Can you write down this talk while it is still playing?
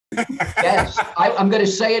Yes, I'm going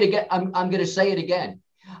to say it again. I'm going to say it again.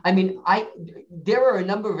 I mean, there are a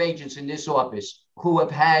number of agents in this office who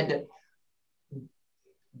have had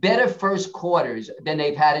better first quarters than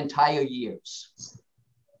they've had entire years.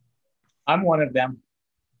 I'm one of them.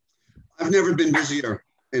 I've never been busier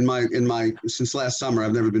since last summer.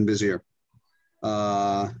 I've never been busier.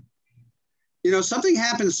 Something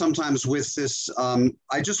happens sometimes with this.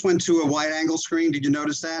 I just went to a wide angle screen. Did you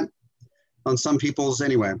notice that? On some people's,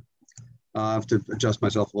 anyway. I have to adjust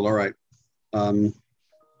myself a little. All right. You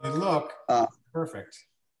look perfect.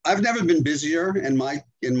 I've never been busier in my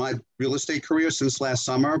real estate career since last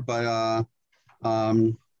summer, but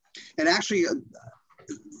and actually,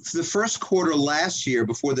 the first quarter last year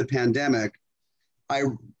before the pandemic, I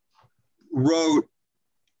wrote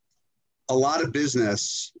a lot of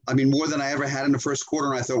business. I mean, more than I ever had in the first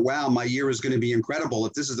quarter. And I thought, wow, my year is going to be incredible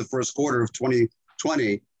if this is the first quarter of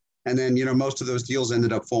 2020. And then, most of those deals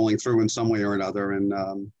ended up falling through in some way or another.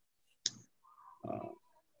 And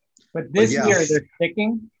but this year they're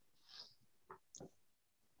sticking.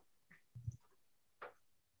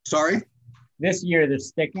 Sorry? This year they're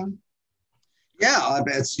sticking. Yeah, I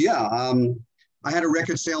bet. Yeah. I had a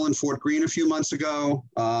record sale in Fort Greene a few months ago.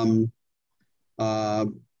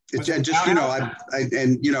 It's just,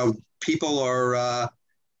 people are, I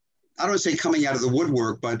don't want to say coming out of the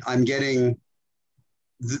woodwork, but I'm getting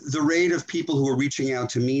the rate of people who are reaching out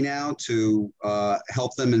to me now to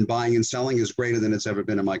help them in buying and selling is greater than it's ever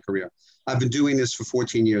been in my career. I've been doing this for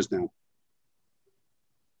 14 years now.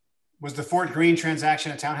 Was the Fort Greene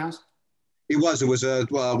transaction a townhouse? It was a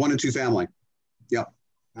 1 and 2 family. Yep.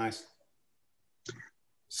 Nice.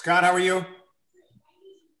 Scott, how are you?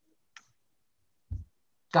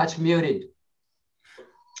 Scott's muted.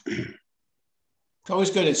 It's always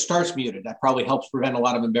good. It starts muted. That probably helps prevent a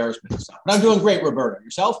lot of embarrassment and stuff. But I'm doing great, Roberto.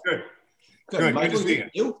 Yourself? Good. Good. Good to see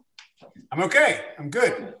you. I'm okay. I'm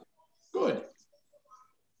good. Good.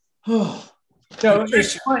 So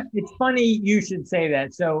it's funny you should say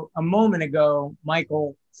that. So a moment ago,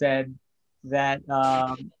 Michael said that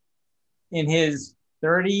in his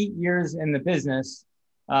 30 years in the business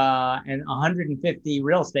and 150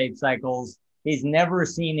 real estate cycles, he's never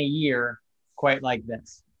seen a year quite like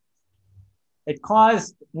this. It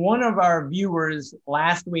caused one of our viewers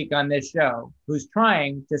last week on this show, who's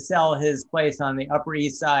trying to sell his place on the Upper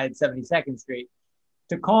East Side, 72nd Street,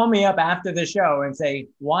 to call me up after the show and say,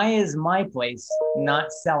 why is my place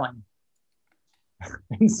not selling?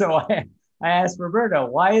 And so I asked Roberto,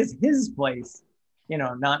 why is his place,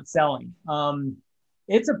 not selling?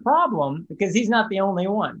 It's a problem because he's not the only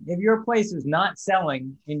one. If your place is not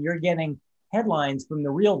selling and you're getting headlines from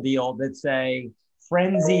the Real Deal that say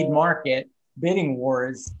frenzied market, bidding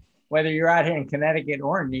wars, whether you're out here in Connecticut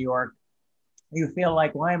or in New York, you feel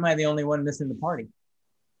like, why am I the only one missing the party?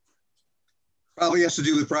 Probably has to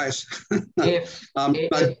do with price.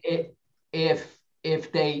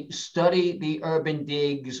 If they study the Urban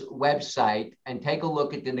Digs website and take a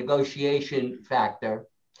look at the negotiation factor,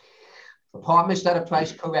 apartments that are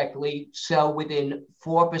priced correctly sell within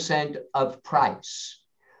 4% of price.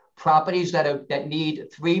 Properties that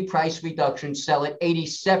need 3 price reductions sell at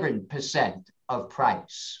 87% of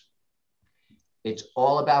price. It's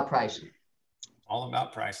all about pricing. All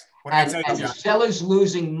about price. And the seller's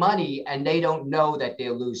losing money, and they don't know that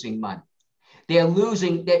they're losing money. They're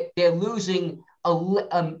losing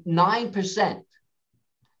 9%.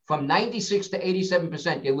 From 96 to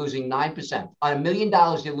 87%, they're losing 9%. On $1 million,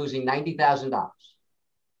 they're losing $90,000.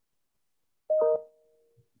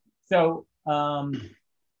 So,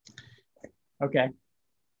 okay.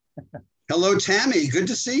 Hello, Tammy. Good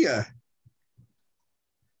to see you.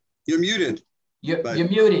 You're muted. You're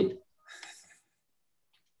muted.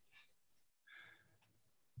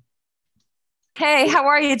 Hey, how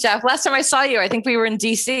are you, Jeff? Last time I saw you, I think we were in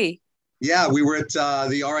DC. Yeah, we were at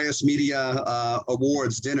the RIS Media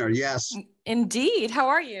Awards dinner. Yes. Indeed. How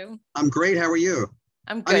are you? I'm great. How are you?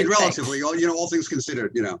 I'm good. I mean, relatively, all things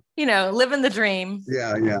considered, living the dream.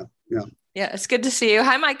 Yeah. Yeah, it's good to see you.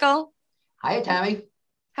 Hi, Michael. Hi, Tammy.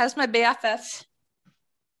 How's my BFF?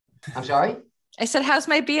 I'm sorry? I said, how's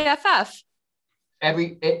my BFF?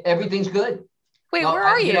 Everything's good. Wait, where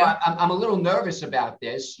are you? I'm a little nervous about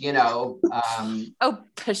this, Oh,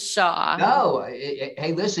 pshaw. No,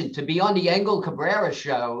 hey, listen, to be on the Engel Cabrera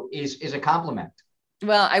show is a compliment.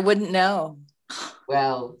 Well, I wouldn't know.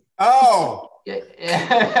 Well. Oh. Oh.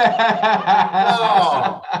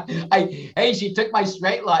 Hey, she took my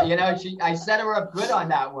straight line. I set her up good on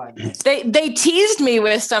that one. They teased me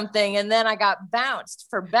with something, and then I got bounced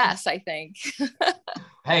for Bess, I think.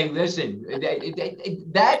 Hey, listen,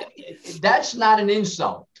 that's not an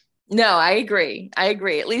insult. No, I agree.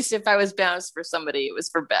 At least if I was bounced for somebody, it was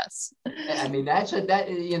for Bess. I mean, I could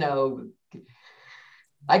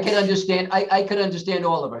understand. I could understand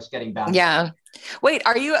all of us getting bounced. Yeah. Wait,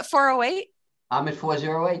 are you at 408? I'm at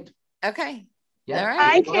 408. Okay. Yeah. All right.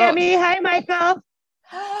 Hi, Tammy. Hi, Michael.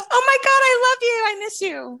 Oh my God, I love you. I miss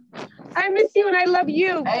you. I miss you and I love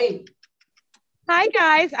you. Hey. Hi,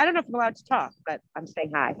 guys. I don't know if I'm allowed to talk, but I'm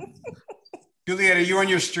saying hi. Juliet, are you on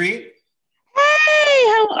your street? Hey,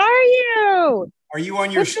 how are you? Are you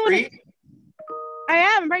on your street? I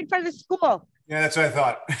am right in front of the school. Yeah, that's what I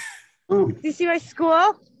thought. Oh, Do you see my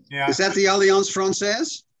school? Yeah. is that the Alliance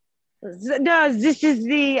Française? No, this is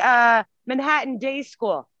the Manhattan Day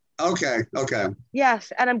School. Okay.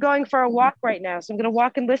 Yes, and I'm going for a walk right now, so I'm going to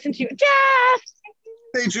walk and listen to you. Jeff!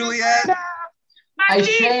 Hey, Juliet. I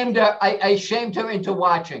shamed her into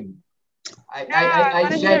watching.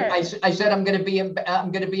 I said I'm going to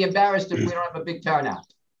be embarrassed if we don't have a big turnout.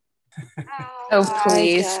 Oh,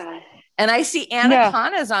 please. And I see Anna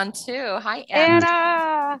Khan is on too. Hi,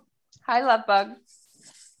 Anna. Hi, Love Bug.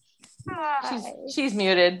 Hi. She's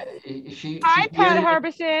muted. Hi, Pat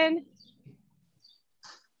Harbison.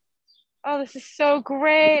 Oh, this is so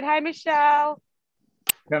great. Hi, Michelle.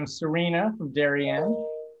 Comes Serena from Darien. All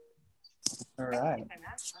right.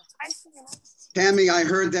 Tammy, I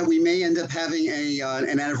heard that we may end up having an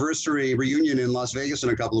anniversary reunion in Las Vegas in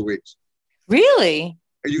a couple of weeks. Really?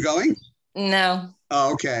 Are you going? No.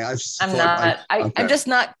 Oh, okay. I'm not. I'm just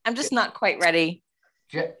not quite ready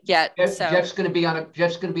yet. Jeff's going to be on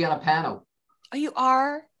a panel. Oh, you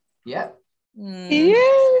are? Yeah.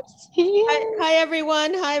 Yes. Hi,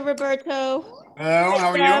 everyone. Hi, Roberto. Hello, how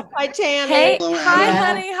are you? Hi, Tammy. Hey, Hello, hi, Anna.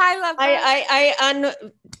 honey. Hi, love. I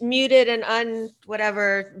unmuted and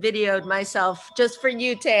videoed myself just for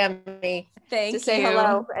you, Tammy. Thank to you. say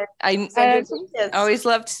hello. I always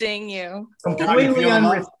loved seeing you. Completely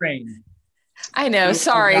unrestrained. I know.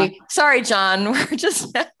 Sorry, John. We're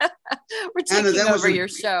taking over your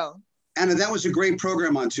show. Anna, that was a great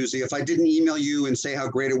program on Tuesday. If I didn't email you and say how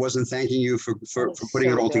great it was and thanking you for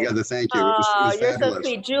putting it all together, thank you. It was You're fabulous. so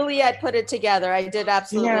sweet. Juliet put it together. I did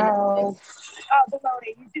absolutely nothing. Oh,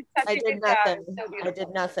 Baloney, you did such I a did good nothing. job. So I did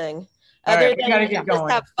nothing. All Other right, we than gotta get just going.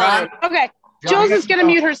 have fun. Okay, Jules is going to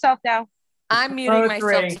mute herself now. I'm muting myself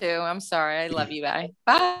 403. too. I'm sorry. I love you. Bye.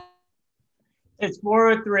 It's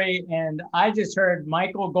 403, and I just heard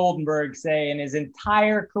Michael Goldenberg say in his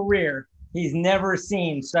entire career, he's never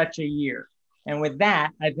seen such a year. And with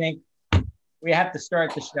that, I think we have to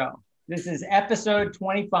start the show. This is episode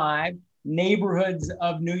 25, Neighborhoods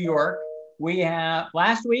of New York.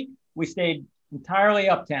 Last week, we stayed entirely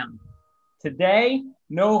uptown. Today,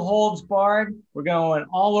 no holds barred. We're going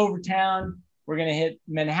all over town. We're going to hit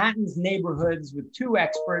Manhattan's neighborhoods with two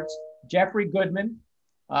experts, Jeffrey Goodman,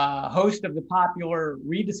 host of the popular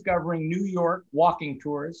Rediscovering New York walking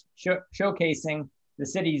tours, showcasing the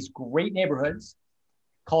city's great neighborhoods,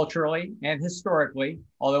 culturally and historically,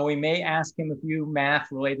 although we may ask him a few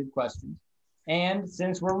math-related questions. And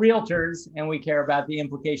since we're realtors and we care about the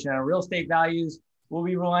implication on real estate values, we'll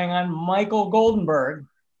be relying on Michael Goldenberg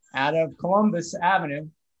out of Columbus Avenue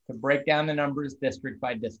to break down the numbers district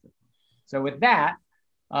by district. So with that,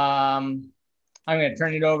 I'm going to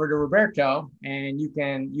turn it over to Roberto, and you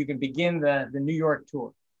can begin the New York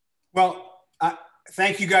tour. Well,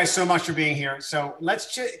 thank you guys so much for being here. So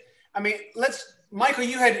Michael,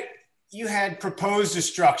 you had proposed a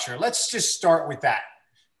structure. Let's just start with that.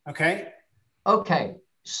 Okay. Okay.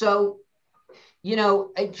 So,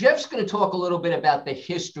 Jeff's going to talk a little bit about the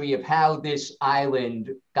history of how this island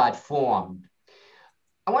got formed.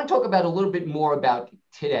 I want to talk about a little bit more about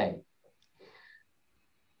today.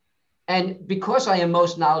 And because I am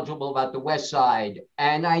most knowledgeable about the West Side,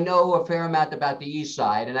 and I know a fair amount about the East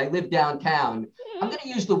Side, and I live downtown, I'm going to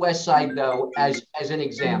use the West Side, though, as an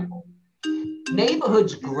example.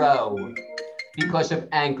 Neighborhoods grow because of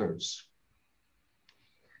anchors.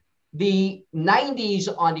 The 90s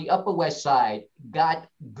on the Upper West Side got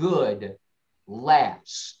good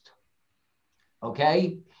last.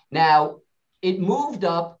 Okay? Now, it moved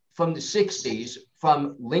up from the 60s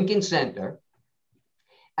from Lincoln Center,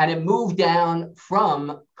 and it moved down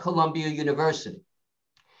from Columbia University.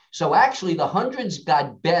 So actually, the hundreds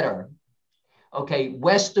got better, okay,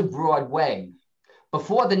 west of Broadway,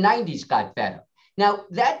 before the 90s got better. Now,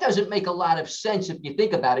 that doesn't make a lot of sense if you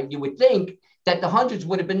think about it. You would think that the hundreds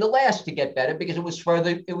would have been the last to get better because it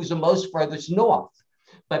was the most furthest north.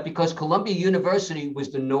 But because Columbia University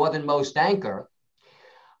was the northernmost anchor,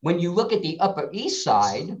 when you look at the Upper East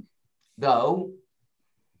Side, though,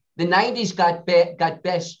 the 90s got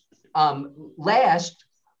best last.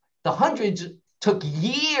 The hundreds took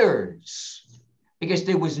years because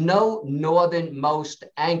there was no northernmost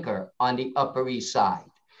anchor on the Upper East Side.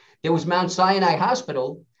 There was Mount Sinai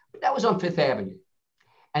Hospital, but that was on Fifth Avenue.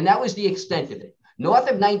 And that was the extent of it. North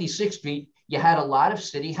of 96th Street, you had a lot of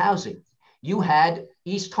city housing. You had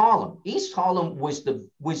East Harlem. East Harlem was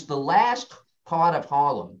the last part of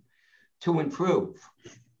Harlem to improve.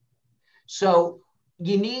 So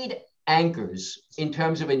you need anchors in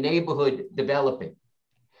terms of a neighborhood developing,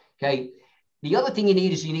 okay? The other thing you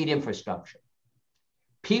need is you need infrastructure.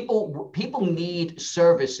 People need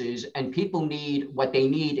services, and people need what they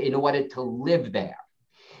need in order to live there.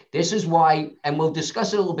 This is why, and we'll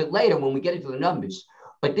discuss it a little bit later when we get into the numbers,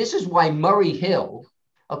 but this is why Murray Hill,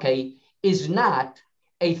 okay, is not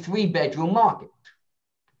a 3-bedroom market.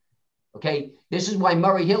 Okay, this is why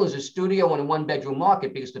Murray Hill is a studio and a 1-bedroom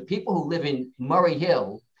market, because the people who live in Murray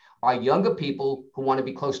Hill are younger people who want to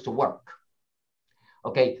be close to work.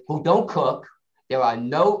 Okay, who don't cook. There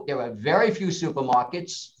are very few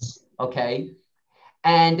supermarkets. Okay,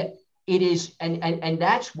 and it is, and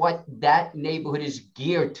that's what that neighborhood is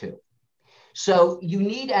geared to. So you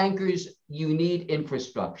need anchors, you need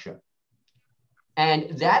infrastructure,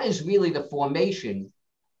 and that is really the formation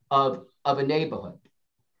of a neighborhood.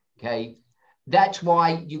 Okay, that's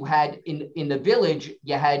why you had in the Village,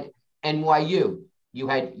 you had NYU, you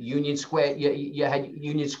had Union Square, you had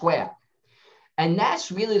Union Square, and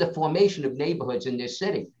that's really the formation of neighborhoods in this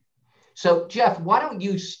city. So Jeff, why don't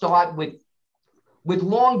you start with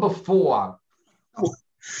long before?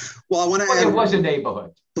 Well, I want to add, there was a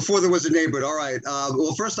neighborhood. Before there was a neighborhood. All right.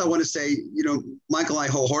 Well, first I want to say, Michael, I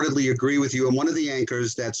wholeheartedly agree with you. And one of the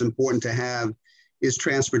anchors that's important to have is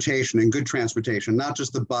transportation, and good transportation, not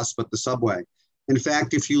just the bus, but the subway. In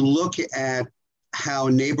fact, if you look at how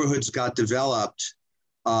neighborhoods got developed,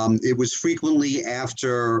 it was frequently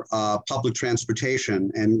after public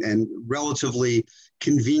transportation and relatively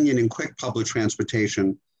convenient and quick public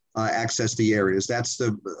transportation access the areas. That's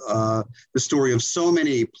the story of so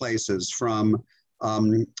many places, from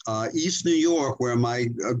East New York, where my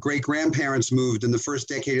great-grandparents moved in the first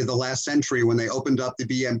decade of the last century when they opened up the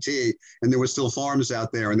BMT and there were still farms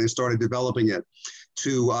out there and they started developing it,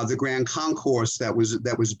 to the Grand Concourse that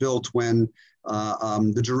was built when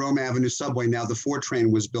the Jerome Avenue subway, now the 4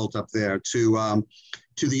 train, was built up there, to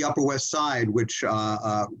the Upper West Side, which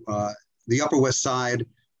the Upper West Side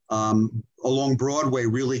along Broadway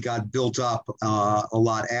really got built up a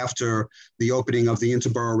lot after the opening of the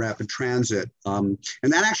Interborough Rapid Transit. And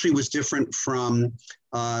that actually was different from,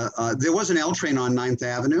 there was an L train on 9th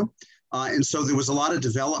Avenue. And so there was a lot of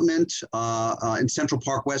development in Central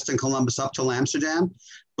Park West and Columbus up till Amsterdam.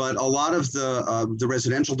 But a lot of the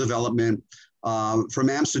residential development from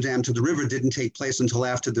Amsterdam to the river didn't take place until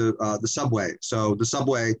after the subway. So the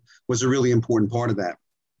subway was a really important part of that.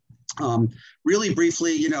 Really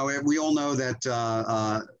briefly, we all know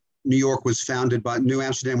that New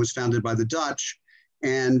Amsterdam was founded by the Dutch.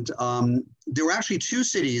 And there were actually 2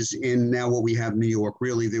 cities in now what we have New York,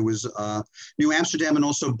 really. There was New Amsterdam and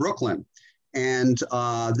also Brooklyn. And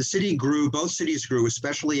the city grew, both cities grew,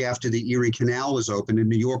 especially after the Erie Canal was opened and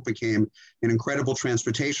New York became an incredible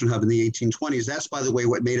transportation hub in the 1820s. That's, by the way,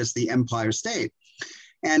 what made us the Empire State.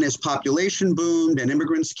 And as population boomed and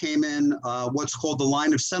immigrants came in, what's called the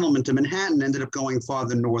line of settlement to Manhattan ended up going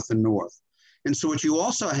farther north and north. And so what you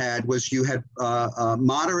also had was you had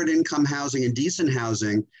moderate income housing and decent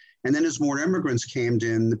housing. And then as more immigrants came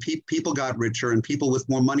in, the people got richer and people with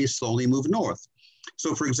more money slowly moved north.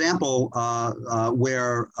 So for example,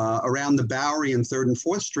 where around the Bowery and 3rd and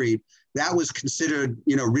 4th Street, that was considered,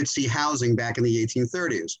 ritzy housing back in the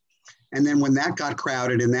 1830s. And then when that got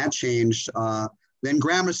crowded and that changed, then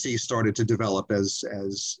Gramercy started to develop as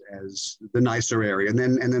the nicer area, and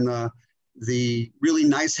then the really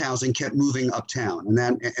nice housing kept moving uptown,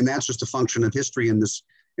 and that's just a function of history on this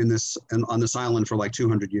island for like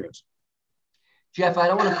 200 years. Jeff, I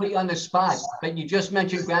don't want to put you on the spot, but you just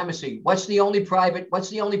mentioned Gramercy. What's the only private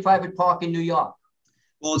park in New York?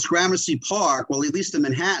 Well, it's Gramercy Park. Well, at least in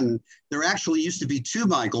Manhattan, there actually used to be 2,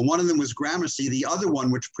 Michael. One of them was Gramercy. The other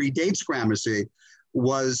one, which predates Gramercy,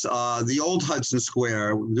 was the old Hudson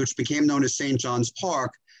Square, which became known as St. John's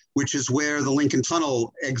Park, which is where the Lincoln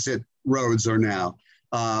Tunnel exit roads are now.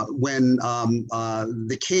 When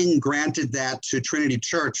the king granted that to Trinity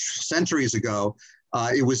Church centuries ago,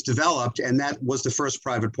 it was developed, and that was the first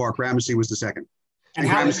private park. Gramercy was the second. And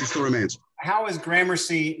Gramercy still remains. How has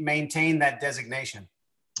Gramercy maintained that designation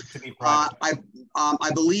to be private?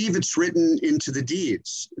 I believe it's written into the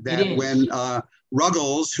deeds that when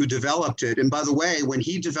Ruggles, who developed it, and by the way, when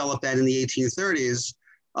he developed that in the 1830s,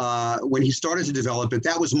 when he started to develop it,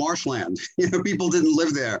 that was marshland. People didn't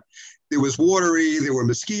live there. There was watery, there were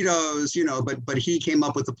mosquitoes, but he came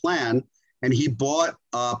up with a plan, and he bought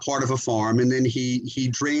part of a farm, and then he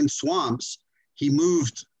drained swamps. He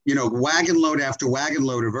moved, wagon load after wagon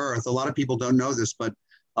load of earth. A lot of people don't know this, but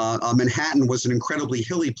Manhattan was an incredibly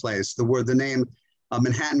hilly place. The name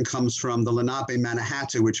Manhattan comes from the Lenape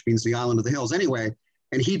Manhattan, which means the island of the hills. Anyway,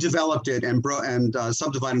 and he developed it and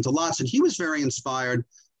subdivided into lots. And he was very inspired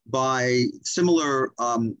by similar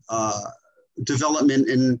development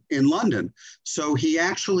in London. So he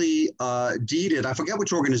actually deeded, I forget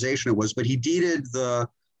which organization it was, but he deeded the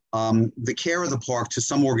care of the park to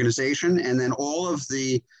some organization. And then all of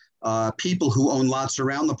the people who own lots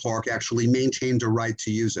around the park actually maintained a right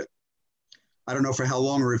to use it. I don't know for how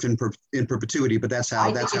long or if in perpetuity, but that's how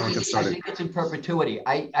it got started. I think it's in perpetuity.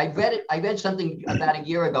 I read something about a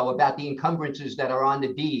year ago about the encumbrances that are on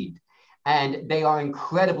the deed, and they are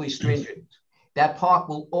incredibly stringent. That park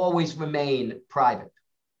will always remain private.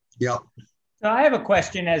 Yep. So I have a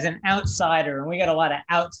question as an outsider, and we got a lot of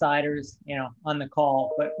outsiders, on the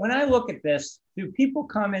call. But when I look at this, do people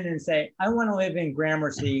come in and say, I want to live in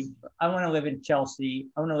Gramercy, I want to live in Chelsea,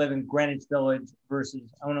 I want to live in Greenwich Village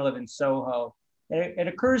versus I want to live in Soho? It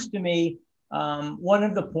occurs to me, one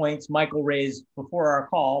of the points Michael raised before our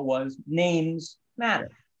call was names matter.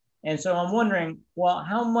 And so I'm wondering, well,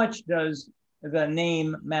 how much does the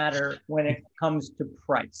name matter when it comes to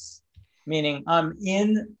price? Meaning I'm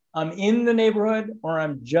in the neighborhood or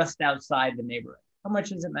I'm just outside the neighborhood. How much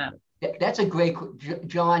does it matter? That's a great,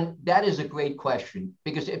 John, that is a great question.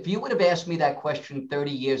 Because if you would have asked me that question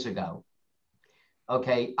 30 years ago,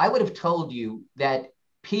 okay, I would have told you that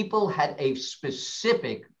people had a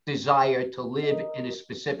specific desire to live in a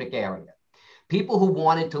specific area. People who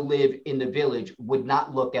wanted to live in the village would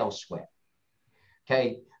not look elsewhere,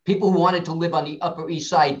 okay? People who wanted to live on the Upper East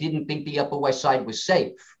Side didn't think the Upper West Side was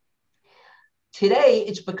safe. Today,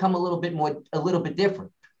 it's become a little bit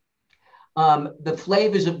different. The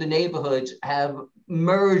flavors of the neighborhoods have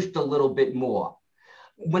merged a little bit more.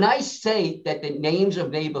 When I say that the names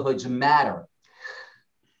of neighborhoods matter,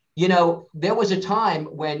 there was a time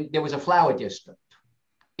when there was a flower district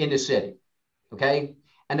in the city, okay?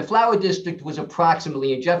 And the flower district was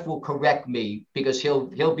approximately, and Jeff will correct me because he'll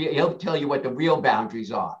tell you what the real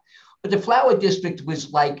boundaries are. But the flower district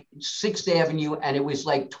was like 6th Avenue, and it was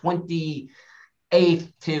like 28th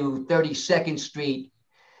to 32nd Street.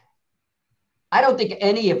 I don't think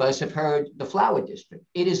any of us have heard the flower district.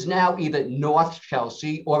 It is now either North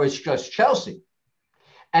Chelsea or it's just Chelsea.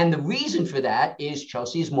 And the reason for that is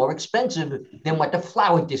Chelsea is more expensive than what the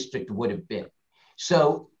flower district would have been.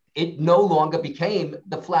 So it no longer became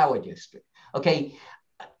the flower district. Okay,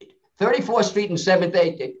 36th Street and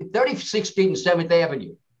 7th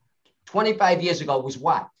Avenue, 25 years ago was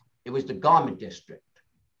what? It was the garment district.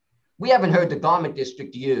 We haven't heard the garment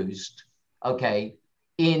district used, okay,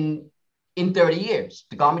 in 30 years.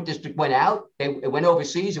 The garment district went out, it went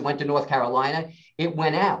overseas, it went to North Carolina, it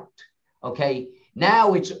went out, okay?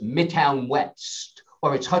 Now it's Midtown West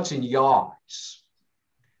or it's Hudson Yards,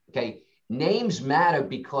 okay? Names matter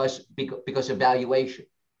because of valuation.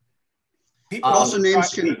 People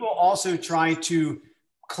also try to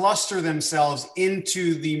cluster themselves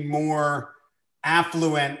into the more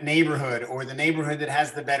affluent neighborhood or the neighborhood that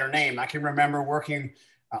has the better name. I can remember working,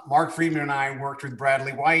 Mark Friedman and I worked with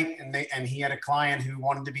Bradley White, and he had a client who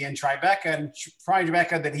wanted to be in Tribeca, and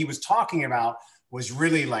Tribeca that he was talking about was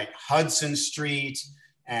really like Hudson Street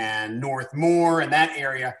and Northmore and that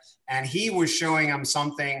area. And he was showing him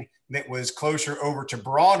something that was closer over to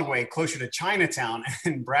Broadway, closer to Chinatown.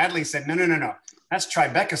 And Bradley said, no, that's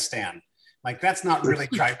Tribeca Stan. Like, that's not really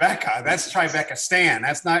Tribeca, that's Tribeca Stan.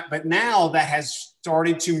 That's not, but now that has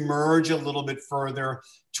started to merge a little bit further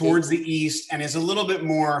towards the east and is a little bit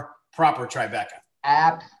more proper Tribeca.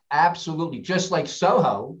 Absolutely. Just like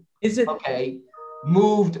Soho, okay,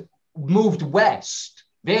 moved west.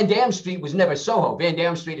 Van Dam Street was never Soho. Van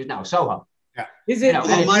Dam Street is now Soho. Yeah. Is it?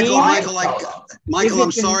 Well, Michael,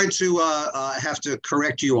 I'm sorry to have to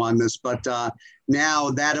correct you on this, but now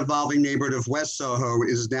that evolving neighborhood of West Soho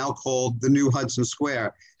is now called the new Hudson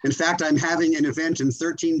Square. In fact, I'm having an event in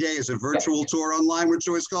 13 days, a virtual tour online with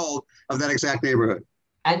Joyce Gold of that exact neighborhood.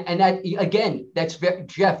 And that, again,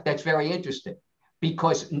 Jeff, that's very interesting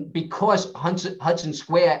because Hudson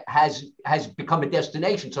Square has become a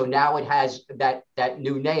destination. So now it has that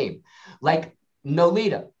new name, like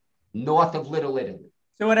Nolita, north of Little Italy.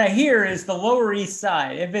 So what I hear is the Lower East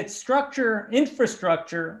Side. If it's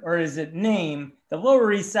infrastructure, or is it name, the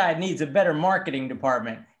Lower East Side needs a better marketing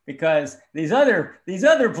department. because these other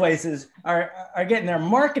places are getting their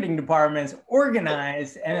marketing departments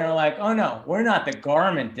organized, and they're like, oh no, we're not the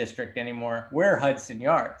garment district anymore. We're Hudson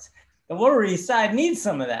Yards. The Lower East Side needs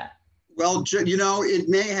some of that. Well, you know, it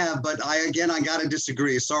may have, but I got to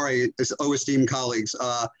disagree. Sorry, esteemed colleagues.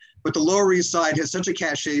 But the Lower East Side has such a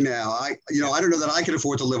cachet now. I don't know that I can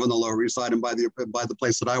afford to live on the Lower East Side and buy the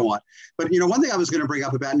place that I want. But, you know, one thing I was going to bring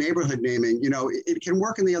up about neighborhood naming, you know, it can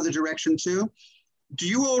work in the other direction too. Do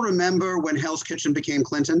you all remember when Hell's Kitchen became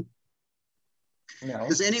Clinton? No.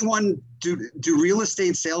 Does anyone, do real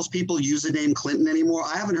estate salespeople use the name Clinton anymore?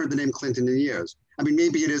 I haven't heard the name Clinton in years. I mean,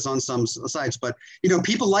 maybe it is on some sites, but, you know,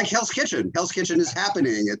 people like Hell's Kitchen. Hell's Kitchen is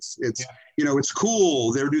happening. It's you know, it's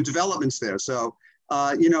cool. There are new developments there. So,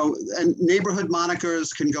 you know, and neighborhood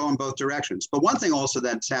monikers can go in both directions. But one thing also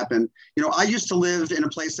that's happened, you know, I used to live in a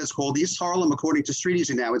place that's called East Harlem, according to Street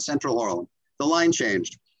Easy now, it's Central Harlem. The line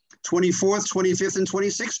changed. 24th, 25th, and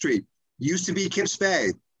 26th Street used to be Kips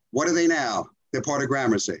Bay. What are they now? They're part of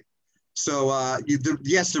Gramercy. So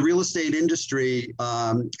yes, the real estate industry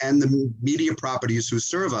and the media properties who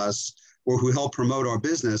serve us or who help promote our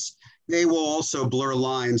business, they will also blur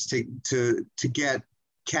lines to get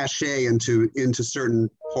cachet into certain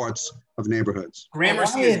parts of neighborhoods.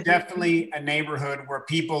 Gramercy is definitely a neighborhood where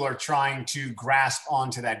people are trying to grasp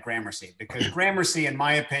onto that Gramercy, because Gramercy, in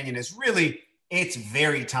my opinion, is really, it's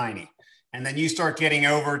very tiny. And then you start getting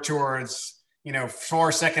over towards, you know,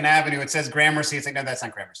 4 Second Avenue, it says Gramercy. It's like, no, that's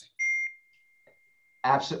not Gramercy.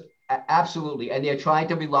 Absolutely, and they're trying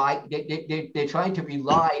to rely. They're trying to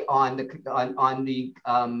rely on the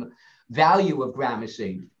value of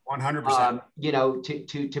Gramercy. 100%. You know,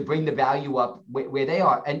 to bring the value up where they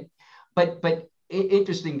are, but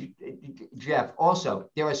interesting, Jeff. Also,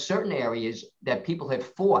 there are certain areas that people have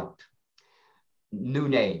fought new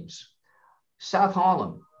names. South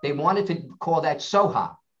Harlem, they wanted to call that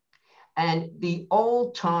Soha. And the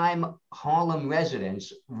old-time Harlem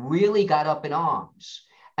residents really got up in arms.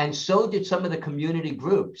 And so did some of the community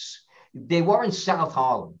groups. They weren't South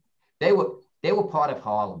Harlem. They were part of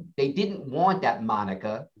Harlem. They didn't want that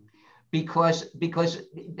moniker because they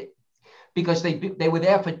were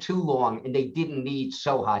there for too long, and they didn't need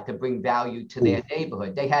Soha to bring value to their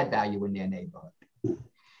neighborhood. They had value in their neighborhood.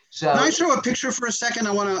 So, can I show a picture for a second?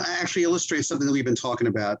 I want to actually illustrate something that we've been talking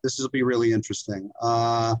about. This will be really interesting.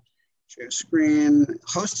 Share screen,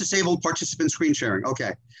 host disabled participant screen sharing.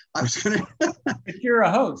 Okay, I was gonna. If you're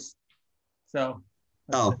a host, so.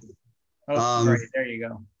 Oh. Right, there you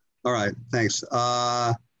go. All right, thanks.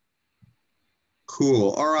 Cool.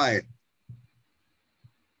 All right.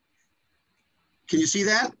 Can you see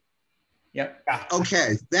that? Yep.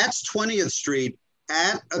 Okay, that's 20th Street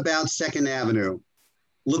at about 2nd Avenue.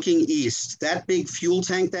 Looking east, that big fuel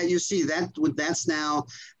tank that you see, that's now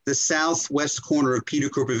the southwest corner of Peter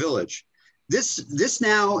Cooper Village. This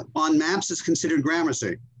now on maps is considered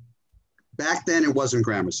Gramercy. Back then it wasn't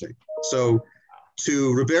Gramercy. So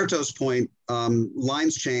to Roberto's point,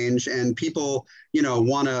 lines change and people, you know,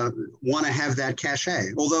 want to have that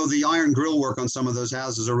cachet. Although the iron grill work on some of those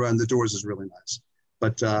houses around the doors is really nice.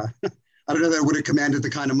 But I don't know that it would have commanded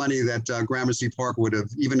the kind of money that Gramercy Park would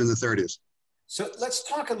have, even in the 30s. So let's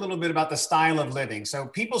talk a little bit about the style of living. So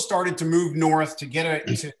people started to move north to get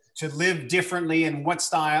to live differently, and what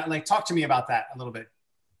style? Like, talk to me about that a little bit.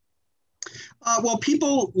 Well,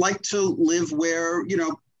 people like to live where, you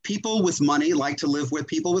know, people with money like to live where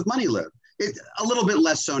people with money live. A little bit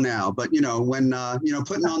less so now, but, you know, when, you know,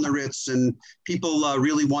 putting on the Ritz and people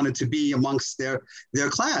really wanted to be amongst their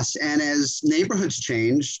class. And as neighborhoods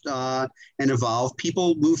changed and evolved,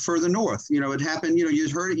 people moved further north. You know, it happened, you know, you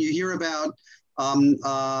hear about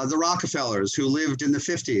the Rockefellers who lived in the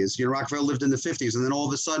 50s. You know, Rockefeller lived in the 50s, and then all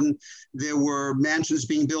of a sudden there were mansions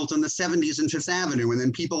being built in the 70s in Fifth Avenue, and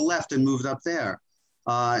then people left and moved up there.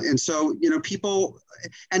 And so, you know, people,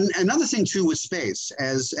 and another thing too was space.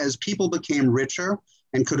 As people became richer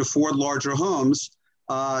and could afford larger homes,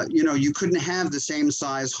 you know, you couldn't have the same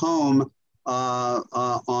size home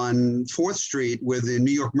on 4th Street where the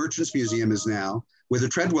New York Merchants Museum is now, where the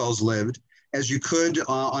Treadwells lived, as you could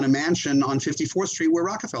on a mansion on 54th Street where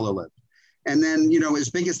Rockefeller lived. And then, you know, as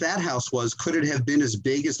big as that house was, could it have been as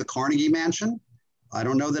big as the Carnegie Mansion? I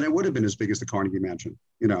don't know that it would have been as big as the Carnegie Mansion,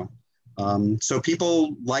 you know. So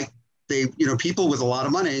people people with a lot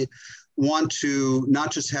of money want to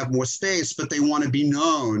not just have more space, but they want to be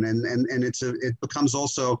known. And it becomes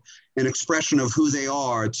also an expression of who they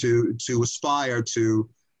are to aspire to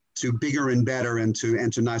bigger and better and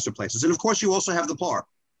to nicer places. And of course, you also have the park,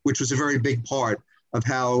 which was a very big part of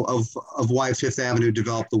why Fifth Avenue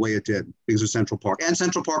developed the way it did, because of Central Park and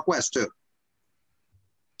Central Park West too.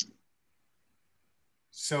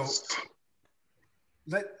 So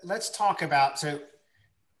let's talk about, so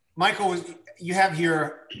Michael, you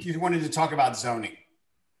wanted to talk about zoning.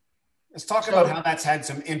 Let's talk about how that's had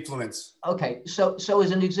some influence. Okay, so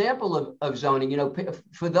as an example of zoning,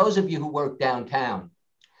 for those of you who work downtown,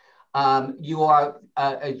 you are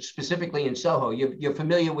specifically in Soho, you're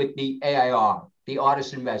familiar with the AIR, the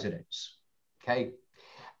artist in residence, okay?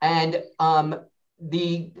 And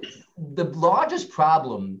the largest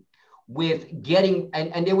problem with getting,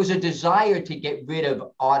 and there was a desire to get rid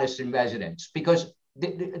of artists in residence because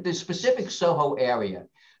the specific Soho area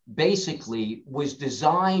basically was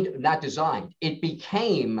it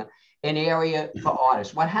became an area for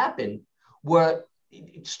artists. What happened were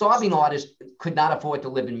starving artists could not afford to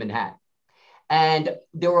live in Manhattan. And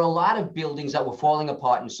there were a lot of buildings that were falling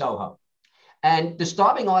apart in Soho. And the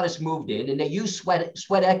starving artists moved in and they used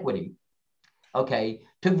sweat equity, okay,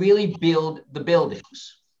 to really build the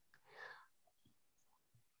buildings.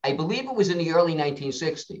 I believe it was in the early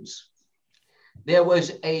 1960s. There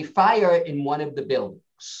was a fire in one of the buildings.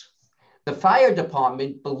 The fire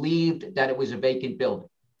department believed that it was a vacant building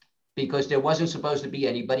because there wasn't supposed to be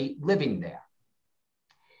anybody living there.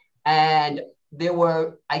 And there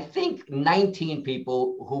were, I think, 19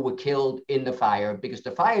 people who were killed in the fire because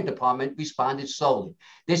the fire department responded slowly.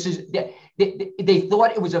 They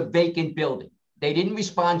thought it was a vacant building. They didn't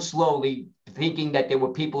respond slowly, thinking that there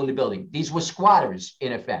were people in the building. These were squatters,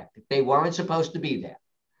 in effect. They weren't supposed to be there.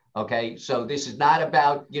 Okay, so this is not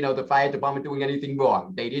about, the fire department doing anything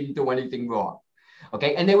wrong. They didn't do anything wrong.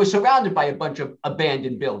 Okay, and they were surrounded by a bunch of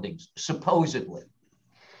abandoned buildings, supposedly.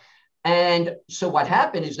 And so what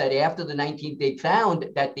happened is that after they found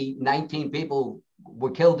that the 19 people were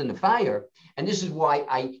killed in the fire. And this is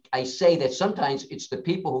why I say that sometimes it's the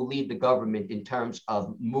people who lead the government in terms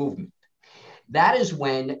of movement. That is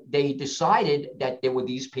when they decided that there were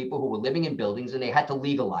these people who were living in buildings and they had to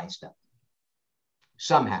legalize them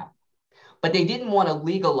somehow. But they didn't want to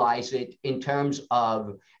legalize it in terms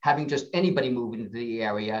of having just anybody move into the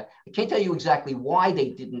area. I can't tell you exactly why they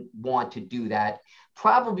didn't want to do that.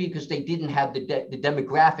 Probably because they didn't have the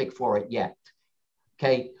demographic for it yet,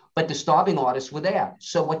 okay? But the starving artists were there.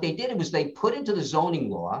 So what they did was they put into the zoning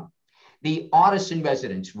law the artist in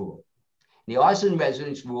residence rule. The artist in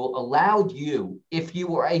residence rule allowed you, if you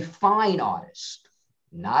were a fine artist,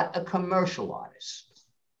 not a commercial artist,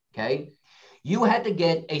 okay? You had to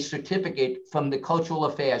get a certificate from the Cultural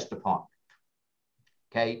Affairs Department,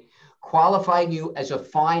 okay? Qualifying you as a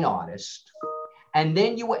fine artist. And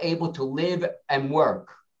then you were able to live and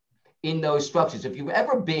work in those structures. If you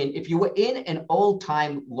were in an old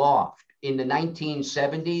time loft in the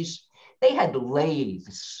 1970s, they had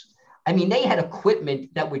lathes. I mean, they had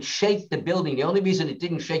equipment that would shake the building. The only reason it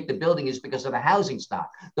didn't shake the building is because of the housing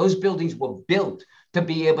stock. Those buildings were built to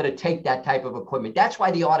be able to take that type of equipment. That's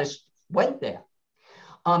why the artists went there.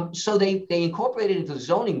 So they incorporated it into the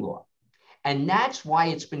zoning law. And that's why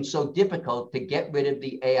it's been so difficult to get rid of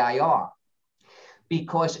the AIR.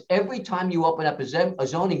 Because every time you open up a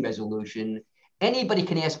zoning resolution, anybody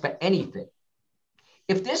can ask for anything.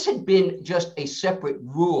 If this had been just a separate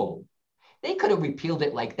rule, they could have repealed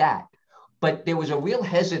it like that. But there was a real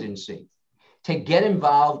hesitancy to get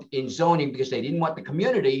involved in zoning because they didn't want the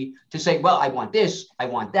community to say, well, I want this, I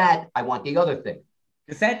want that, I want the other thing.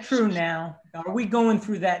 Is that true now? Are we going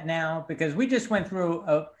through that now? Because we just went through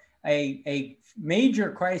a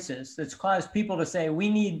major crisis that's caused people to say we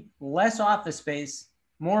need less office space,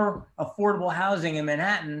 more affordable housing in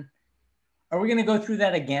Manhattan. Are we going to go through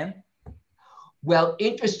that again? Well,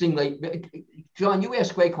 interestingly, John, you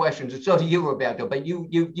ask great questions, and so do you, Roberto. But you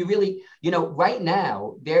really, right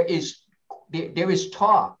now there is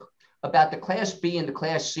talk about the Class B and the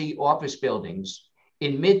Class C office buildings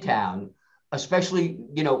in Midtown, especially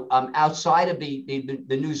outside of the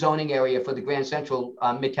new zoning area for the Grand Central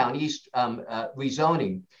Midtown East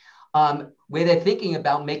rezoning, where they're thinking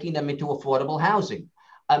about making them into affordable housing.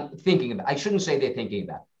 I shouldn't say they're thinking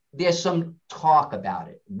about it. There's some talk about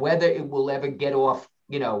it, whether it will ever get off,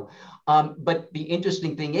 but the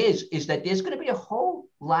interesting thing is that there's going to be a whole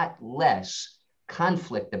lot less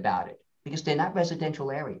conflict about it because they're not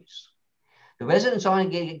residential areas. The residents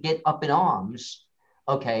aren't going to get up in arms,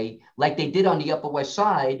 okay, like they did on the Upper West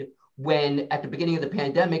Side when at the beginning of the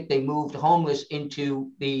pandemic, they moved homeless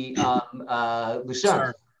into the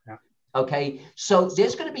Lucerne. Yeah. Okay, so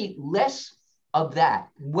there's going to be less of that.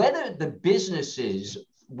 Whether the businesses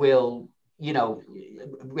will,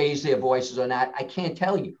 raise their voices or not, I can't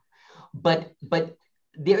tell you. But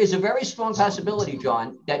there is a very strong possibility,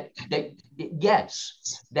 John, that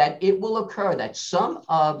yes, that it will occur that some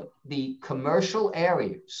of the commercial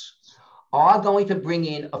areas are going to bring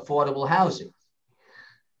in affordable housing.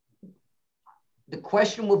 the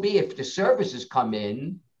question will be if the services come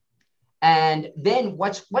in, and then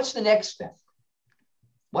what's the next step?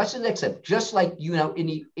 What's the next step? Just like, you know, in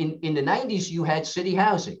the 90s, you had city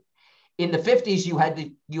housing. In the 50s,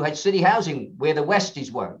 you had city housing where the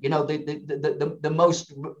Westies were, you know, the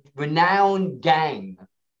most renowned gang,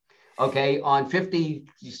 okay, on 57th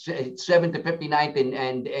to 59th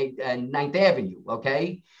and 9th Avenue,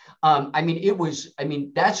 okay? I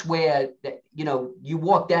mean, that's where, you know, you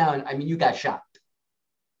walk down, I mean, you got shot.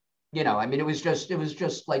 You know, I mean, it was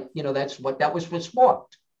just like, you know, that was what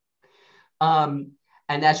sparked. And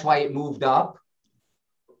that's why it moved up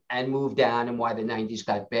and moved down, and why the 90s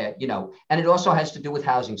got bad, you know, and it also has to do with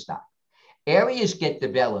housing stock. Areas get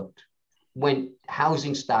developed when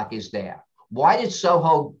housing stock is there. Why did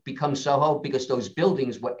Soho become Soho? Because those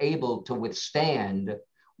buildings were able to withstand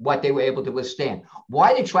what they were able to withstand.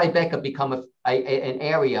 Why did Tribeca become an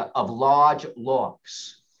area of large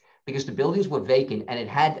lofts? Because the buildings were vacant and it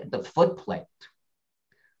had the footplate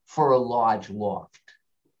for a large loft,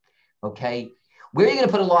 okay? Where are you going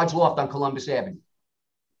to put a large loft on Columbus Avenue?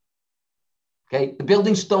 Okay, the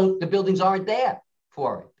buildings aren't there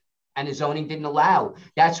for it. And the zoning didn't allow.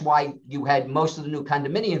 That's why you had most of the new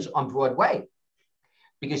condominiums on Broadway,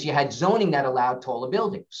 because you had zoning that allowed taller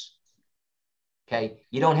buildings. Okay,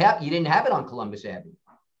 you didn't have it on Columbus Avenue.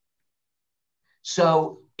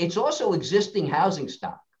 So it's also existing housing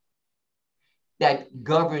stock that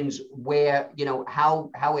governs where, you know, how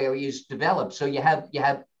areas develop. So you have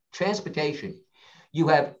transportation, you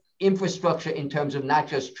have infrastructure in terms of not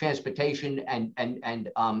just transportation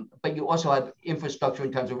but you also have infrastructure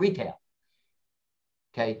in terms of retail.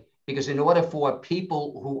 Okay, because in order for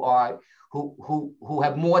people who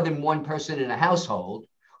have more than one person in a household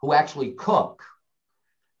who actually cook,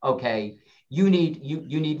 okay, you need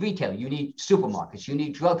retail, you need supermarkets, you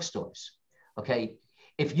need drugstores. Okay,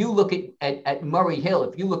 if you look at Murray Hill,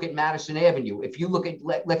 if you look at Madison Avenue, if you look at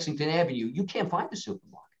Lexington Avenue, you can't find a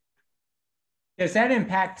supermarket. Does that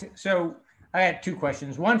impact? So I got two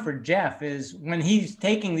questions. One for Jeff is, when he's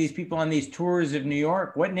taking these people on these tours of New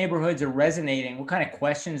York, what neighborhoods are resonating? What kind of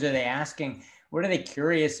questions are they asking? What are they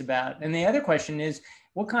curious about? And the other question is,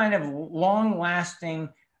 what kind of long-lasting,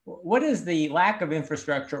 what is the lack of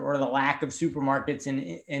infrastructure or the lack of supermarkets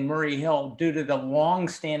in Murray Hill due to the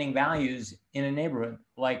long-standing values in a neighborhood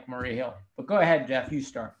like Murray Hill? But go ahead, Jeff, you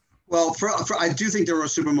start. Well, I do think there are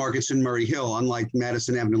supermarkets in Murray Hill, unlike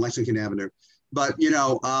Madison Avenue, Lexington Avenue. But, you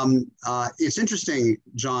know, it's interesting,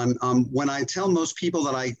 John, when I tell most people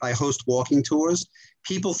that I host walking tours,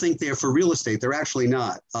 people think they're for real estate. They're actually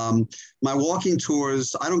not. My walking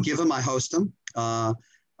tours, I don't give them, I host them.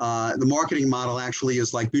 The marketing model actually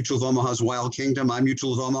is like Mutual of Omaha's Wild Kingdom. I'm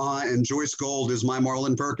Mutual of Omaha, and Joyce Gold is my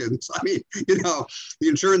Marlon Perkins. I mean, you know, the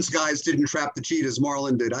insurance guys didn't trap the cheat as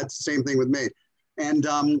Marlon did. That's the same thing with me. And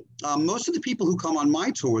most of the people who come on my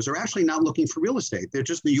tours are actually not looking for real estate. They're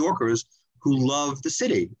just New Yorkers who love the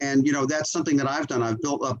city. And, you know, that's something that I've done. I've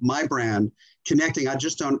built up my brand connecting. I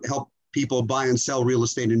just don't help people buy and sell real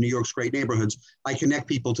estate in New York's great neighborhoods. I connect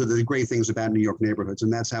people to the great things about New York neighborhoods.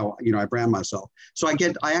 And that's how, you know, I brand myself. So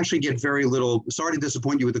I actually get very little, sorry to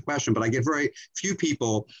disappoint you with the question, but I get very few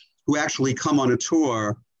people who actually come on a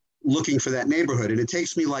tour looking for that neighborhood. And it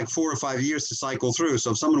takes me like 4 or 5 years to cycle through. So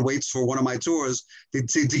if someone waits for one of my tours to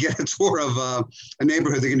get a tour of a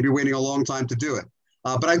neighborhood, they're going to be waiting a long time to do it.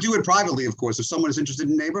 But I do it privately, of course. If someone is interested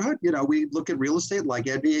in neighborhood, you know, we look at real estate like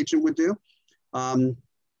any agent would do. And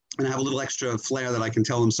I have a little extra flair that I can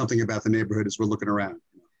tell them something about the neighborhood as we're looking around.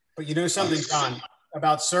 But you know something, John,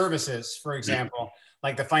 about services, for example,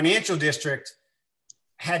 like the financial district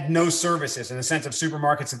had no services in the sense of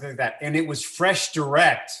supermarkets and things like that. And it was fresh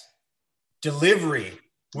direct delivery,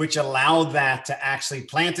 which allowed that to actually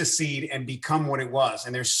plant a seed and become what it was.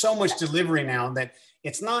 And there's so much delivery now that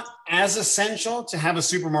it's not as essential to have a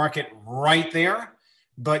supermarket right there,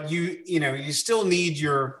 but you know, you still need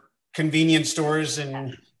your convenience stores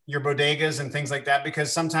and your bodegas and things like that,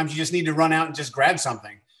 because sometimes you just need to run out and just grab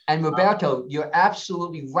something. And Roberto, you're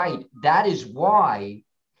absolutely right. That is why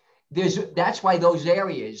that's why those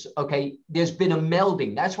areas, okay, there's been a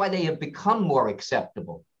melding. That's why they have become more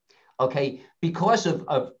acceptable, okay, because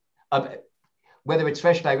of whether it's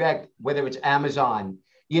Fresh Direct, whether it's Amazon,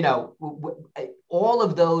 you know, all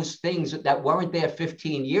of those things that weren't there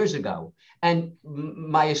 15 years ago. And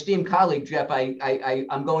my esteemed colleague, Jeff,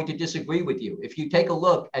 I'm going to disagree with you. If you take a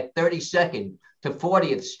look at 32nd to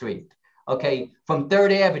 40th Street, okay, from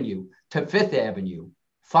 3rd Avenue to 5th Avenue,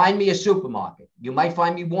 find me a supermarket. You might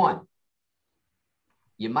find me one.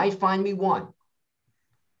 You might find me one,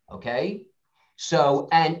 okay? So,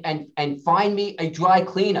 and find me a dry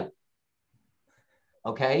cleaner,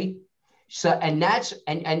 okay? So, and that's,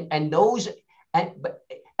 and those,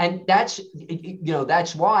 and that's,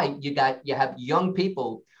 that's why you have young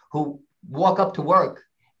people who walk up to work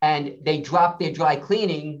and they drop their dry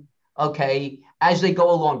cleaning, okay, as they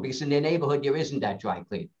go along, because in their neighborhood, there isn't that dry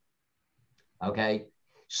cleaning. Okay.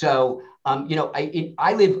 So,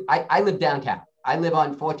 I live downtown. I live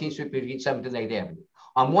on 14th Street between 7th and 8th Avenue.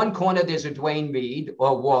 On one corner, there's a Duane Reade,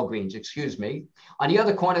 or Walgreens, excuse me. On the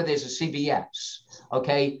other corner, there's a CVS.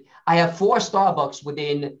 Okay. I have 4 Starbucks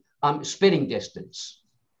within spitting distance.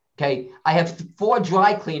 Okay. I have 4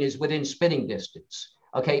 dry cleaners within spitting distance.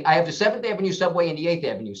 Okay. I have the 7th Avenue subway and the 8th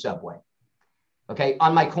Avenue subway. Okay.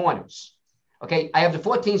 On my corners. Okay. I have the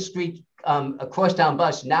 14th Street crosstown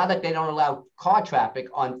bus. Now that they don't allow car traffic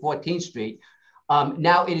on 14th Street,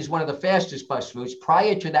 now it is one of the fastest bus routes.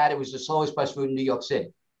 Prior to that, it was the slowest bus route in New York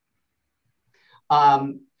City.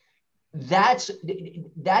 That's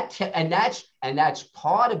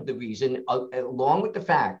part of the reason, along with the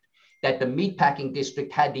fact that the meatpacking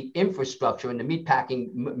district had the infrastructure and the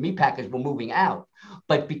meatpackers were moving out,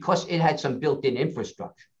 but because it had some built-in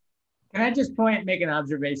infrastructure. Can I just make an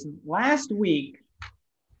observation? Last week,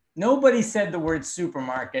 nobody said the word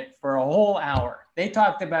supermarket for a whole hour. They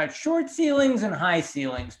talked about short ceilings and high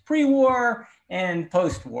ceilings, pre-war and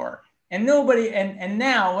post-war. And nobody, and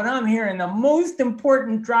now what I'm hearing, the most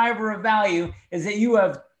important driver of value is that you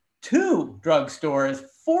have 2 drugstores,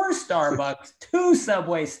 4 Starbucks, 2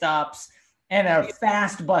 subway stops, and a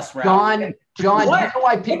fast bus route. John, do you know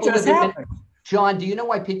why people live in John, do you know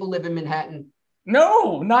why people live in Manhattan?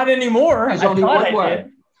 No, not anymore. There's only one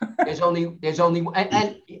word. There's only,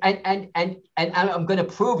 and I'm going to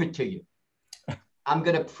prove it to you. I'm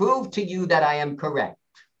going to prove to you that I am correct.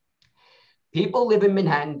 People live in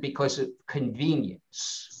Manhattan because of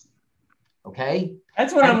convenience. Okay?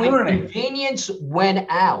 That's what I'm learning. Convenience went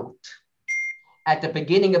out at the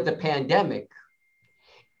beginning of the pandemic.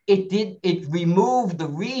 It removed the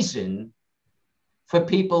reason for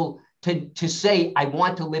people to say, I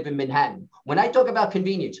want to live in Manhattan. When I talk about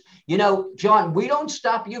convenience, John, we don't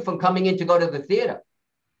stop you from coming in to go to the theater.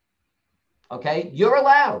 Okay? You're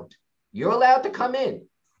allowed to come in.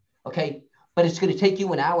 Okay? But it's going to take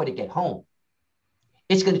you an hour to get home.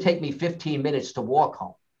 It's going to take me 15 minutes to walk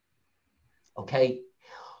home. Okay?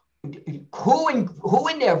 Who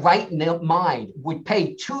in their right mind would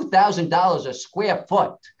pay $2,000 a square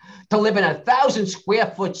foot to live in a 1,000 square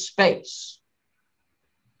foot space?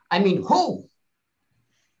 I mean, who?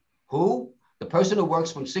 The person who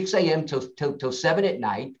works from 6 a.m. till 7 at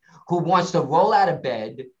night, who wants to roll out of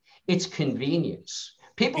bed. It's convenience.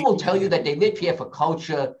 People will tell you that they live here for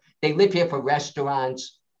culture. They live here for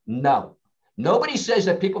restaurants. No. Nobody says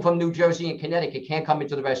that people from New Jersey and Connecticut can't come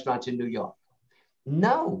into the restaurants in New York.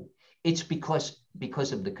 No. It's because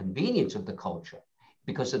of the convenience of the culture,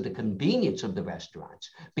 because of the convenience of the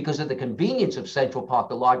restaurants, because of the convenience of Central Park,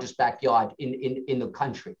 the largest backyard in the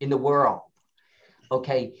country, in the world.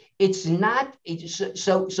 Okay,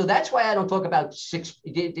 so that's why I don't talk about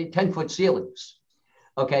 10-foot ceilings.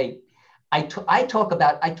 Okay, I talk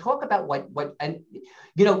about what and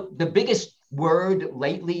the biggest word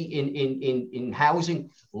lately in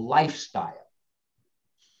housing, lifestyle.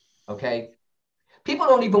 Okay, people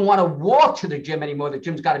don't even want to walk to the gym anymore. The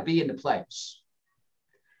gym's got to be in the place.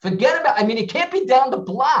 Forget about, it can't be down the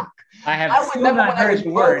block. I remember when I was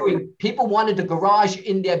brokering, people wanted a garage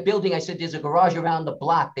in their building. I said, there's a garage around the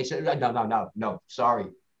block. They said, no, sorry.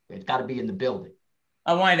 It's got to be in the building.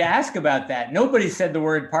 I wanted to ask about that. Nobody said the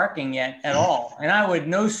word parking yet at all. And I would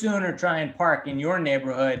no sooner try and park in your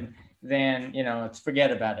neighborhood than, let's forget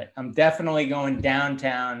about it. I'm definitely going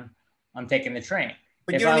downtown. I'm taking the train.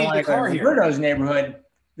 But if you don't I need want to go to Roberto's neighborhood,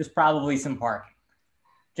 there's probably some parking.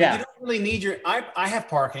 Yeah. You don't really need I have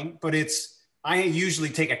parking, but I usually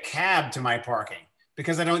take a cab to my parking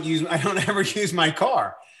because I don't ever use my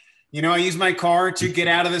car. I use my car to get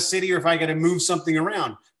out of the city or if I got to move something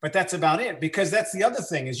around, but that's about it. Because that's the other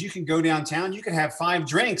thing is you can go downtown, you can have 5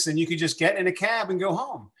 drinks and you could just get in a cab and go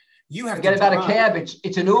home. You have Forget about a cab.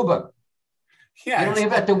 It's an Uber. Yeah. You don't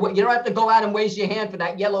have to go out and raise your hand for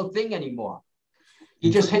that yellow thing anymore. You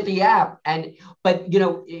just hit the app but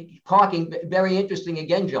parking, very interesting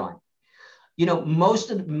again, John. Most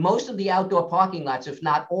of the outdoor parking lots, if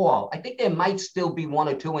not all, I think there might still be 1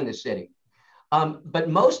 or 2 in the city. But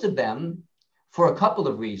most of them, for a couple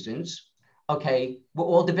of reasons, were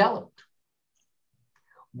all developed.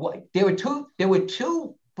 There were two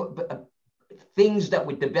things that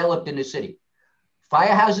were developed in the city: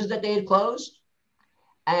 firehouses that they had closed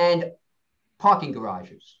and parking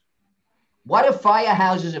garages. What do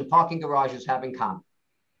firehouses and parking garages have in common?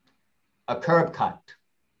 A curb cut.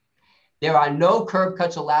 There are no curb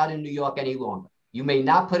cuts allowed in New York any longer. You may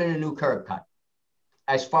not put in a new curb cut,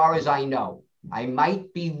 as far as I know. I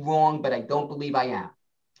might be wrong, but I don't believe I am.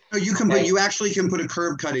 No, you can put, you actually can put a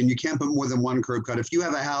curb cut in. You can't put more than one curb cut. If you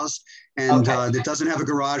have a house and that doesn't have a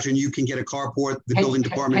garage and you can get a carport, the building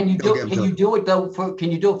department. Can you do it though?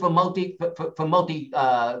 Can you do it for multi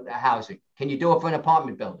housing? Can you do it for an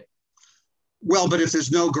apartment building? Well, but if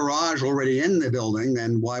there's no garage already in the building,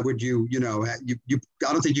 then why would you? I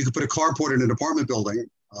don't think you could put a carport in an apartment building.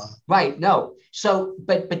 Right. No. So,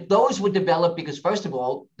 but those were developed because, first of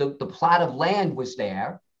all, the plot of land was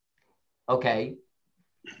there. Okay.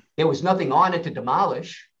 There was nothing on it to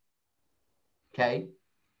demolish. Okay.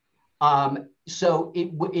 So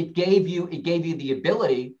it gave you the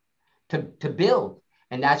ability to build.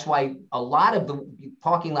 And that's why a lot of the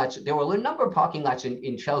parking lots, there were a number of parking lots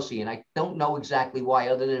in Chelsea, and I don't know exactly why,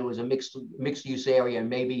 other than it was a mixed use area and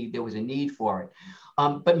maybe there was a need for it.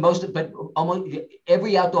 But almost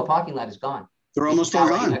every outdoor parking lot is gone. They're almost all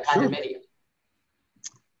gone. Sure.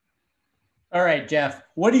 All right, Jeff.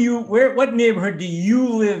 What neighborhood do you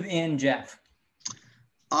live in, Jeff?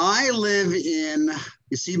 I live in.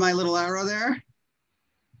 You see my little arrow there?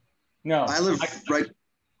 No. I live right.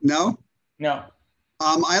 No. No.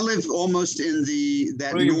 I live almost in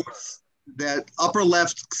that upper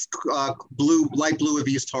left light blue of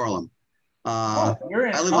East Harlem. I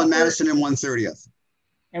live on Madison and 130th.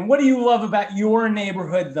 And what do you love about your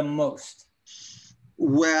neighborhood the most?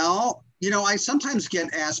 Well, I sometimes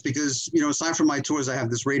get asked because, aside from my tours, I have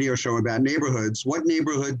this radio show about neighborhoods. What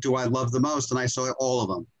neighborhood do I love the most? And I say all of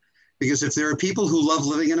them. Because if there are people who love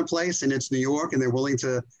living in a place and it's New York and they're willing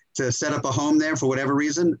to set up a home there for whatever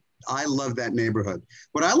reason, I love that neighborhood.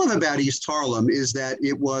 What I love about East Harlem is that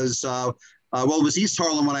it was, it was East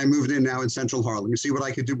Harlem when I moved in, now in Central Harlem. You see what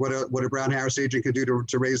I could do, what a Brown Harris agent could do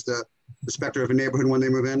to raise the specter of a neighborhood when they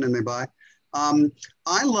move in and they buy.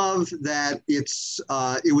 I love that it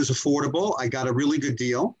was affordable. I got a really good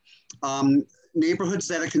deal. Neighborhoods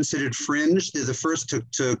that are considered fringe, they're the first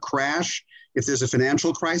to crash if there's a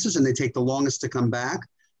financial crisis, and they take the longest to come back.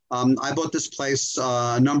 I bought this place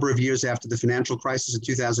a number of years after the financial crisis in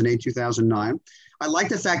 2008, 2009. I like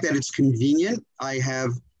the fact that it's convenient. I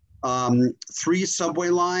have 3 subway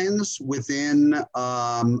lines within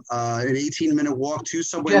an 18-minute walk, 2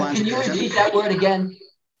 subway lines. Can you repeat that word again?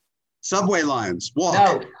 Subway lines, walk.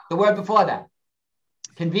 No, the word before that.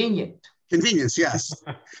 Convenient. Convenience, yes.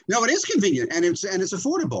 No, it is convenient and it's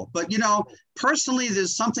affordable. But personally,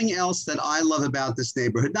 there's something else that I love about this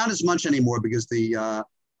neighborhood. Not as much anymore because the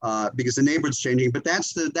neighborhood's changing. But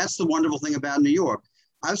that's the wonderful thing about New York.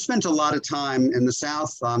 I've spent a lot of time in the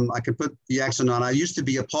South. I could put the accent on. I used to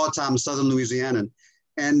be a part-time Southern Louisianan,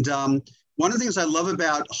 and one of the things I love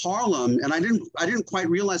about Harlem, and I didn't quite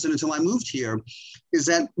realize it until I moved here, is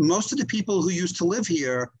that most of the people who used to live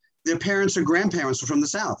here, their parents or grandparents were from the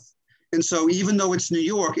South. And so even though it's New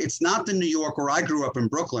York, it's not the New York where I grew up in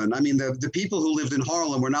Brooklyn. I mean, the people who lived in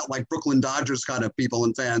Harlem were not like Brooklyn Dodgers kind of people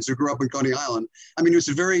and fans who grew up in Coney Island. I mean, it was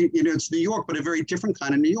it's New York, but a very different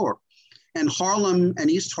kind of New York. And Harlem and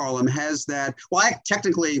East Harlem has that. Well, I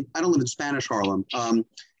don't live in Spanish Harlem.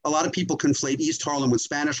 A lot of people conflate East Harlem with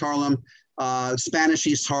Spanish Harlem. Spanish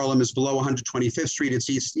East Harlem is below 125th Street. It's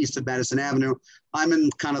east of Madison Avenue. I'm in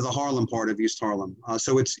kind of the Harlem part of East Harlem.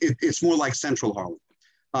 So it's more like Central Harlem.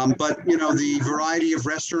 But the variety of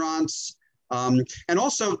restaurants, and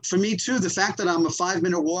also for me too, the fact that I'm a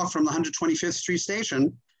 5-minute walk from the 125th Street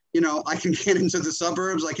station, I can get into the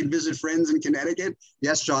suburbs. I can visit friends in Connecticut.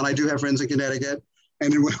 Yes, John, I do have friends in Connecticut.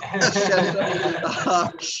 And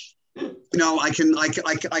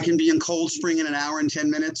I can be in Cold Spring in an hour and 10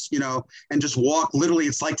 minutes, and just walk. Literally,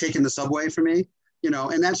 it's like taking the subway for me.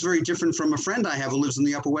 And that's very different from a friend I have who lives on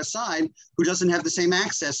the Upper West Side who doesn't have the same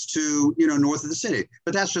access to, north of the city.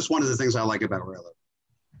 But that's just one of the things I like about where I live.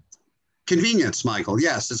 Convenience, Michael.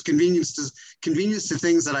 Yes, it's convenience to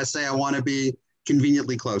things that I say I want to be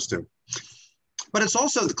conveniently close to. But it's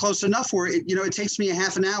also close enough where it takes me a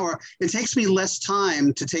half an hour. It takes me less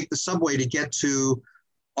time to take the subway to get to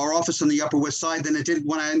our office on the Upper West Side than it did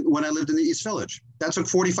when I lived in the East Village. That took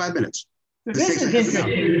 45 minutes. So this is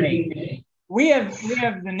interesting. We have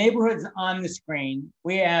the neighborhoods on the screen.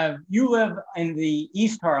 You live in the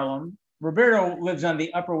East Harlem. Roberto lives on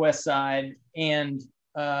the Upper West Side, and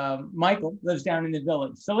Michael lives down in the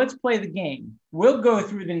Village. So let's play the game. We'll go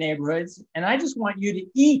through the neighborhoods, and I just want you to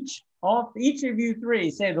each of you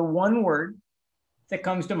 3 say the one word that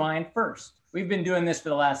comes to mind first. We've been doing this for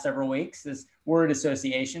the last several weeks, this word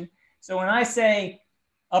association. So when I say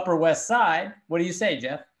Upper West Side, what do you say,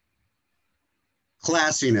 Jeff?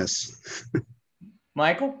 Classiness.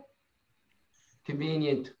 Michael?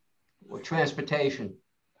 Convenient. Or transportation.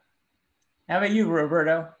 How about you,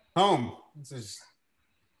 Roberto? Home.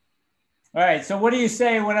 All right. So what do you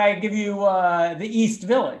say when I give you the East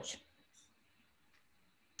Village?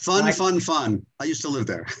 Fun, fun, fun. I used to live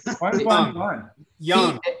there. Fun.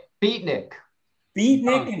 Young. Beatnik.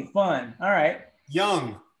 Beatnik and fun. All right.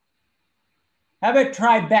 Young. How about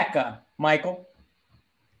Tribeca, Michael?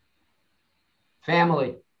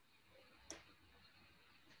 Family.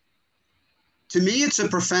 To me, it's a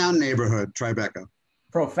profound neighborhood, Tribeca.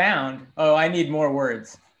 Profound? Oh, I need more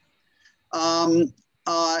words.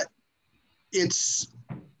 It's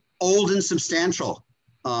old and substantial.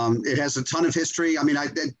 It has a ton of history. I mean,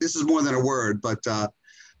 this is more than a word, but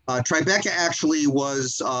Tribeca actually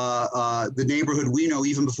was the neighborhood we know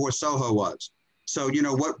even before Soho was. So, you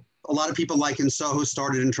know, what a lot of people like in Soho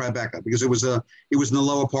started in Tribeca because it was in the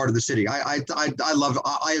lower part of the city. I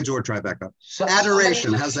adore Tribeca.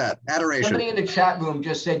 Adoration, how's that? Adoration. Somebody in the chat room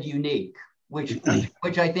just said unique, which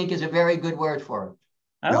I think is a very good word for it.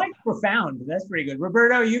 I like profound. That's pretty good.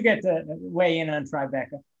 Roberto, you get to weigh in on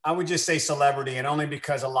Tribeca. I would just say celebrity, and only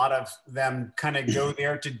because a lot of them kind of go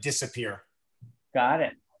there to disappear. Got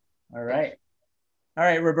it. All right. All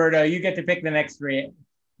right, Roberto, you get to pick the next three.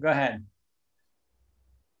 Go ahead.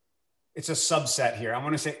 It's a subset here. I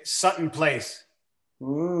want to say Sutton Place.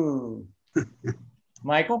 Ooh.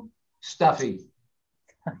 Michael? Stuffy.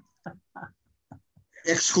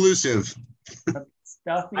 Exclusive.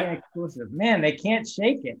 Stuffy and exclusive. Man, they can't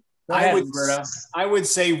shake it. Go ahead, Roberto. I would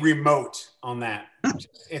say remote on that.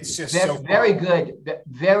 It's just very good.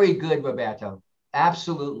 Very good, Roberto.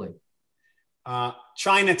 Absolutely.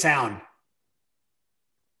 Chinatown.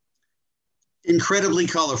 Incredibly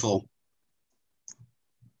colorful.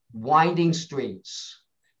 Winding streets.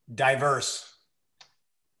 Diverse.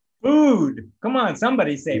 Food. Come on,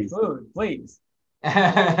 somebody say food, please.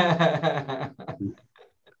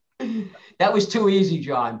 That was too easy,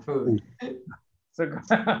 John. Food. So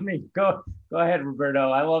go ahead,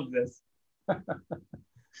 Roberto. I love this.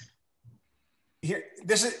 Here,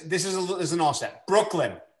 this is an offset.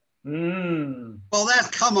 Brooklyn. Well,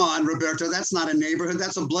 come on, Roberto. That's not a neighborhood.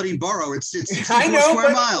 That's a bloody borough. It's 64 I know,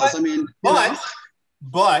 square miles. I mean,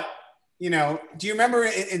 but you know, do you remember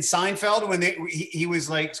in Seinfeld when he was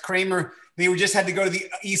like Kramer? They just had to go to the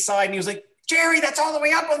east side, and he was like, Jerry, that's all the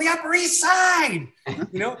way up on the Upper East Side.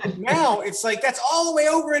 You know, now it's like that's all the way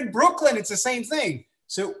over in Brooklyn. It's the same thing.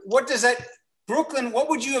 So what does that Brooklyn? What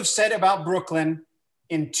would you have said about Brooklyn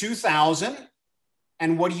in 2000?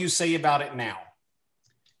 And what do you say about it now?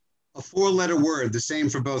 A 4-letter word, the same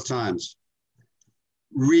for both times.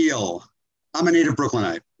 Real. I'm a native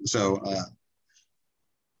Brooklynite, so.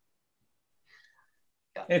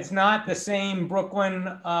 It's not the same Brooklyn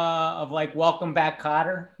of like Welcome Back,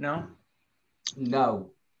 Kotter, no?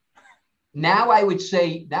 No. Now I would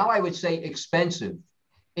say expensive.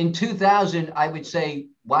 In 2000, I would say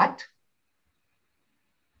what?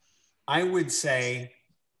 I would say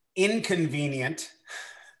inconvenient,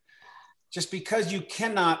 just because you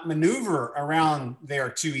cannot maneuver around there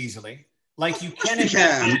too easily. Like you can.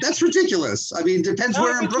 That's ridiculous. I mean, depends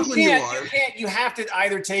where in Brooklyn you are. You have to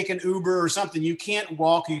either take an Uber or something. You can't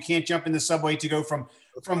walk, or you can't jump in the subway to go from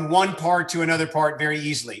one part to another part very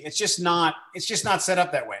easily. It's just not set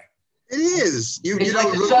up that way. It is. You know,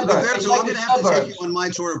 like Roberto, I'm going to have to take you on my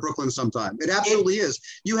tour of Brooklyn sometime. It absolutely is.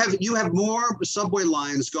 You have more subway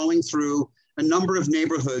lines going through a number of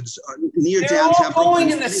neighborhoods near downtown Brooklyn. They're all going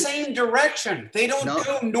in the same direction. They don't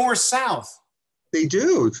go north-south. They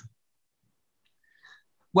do.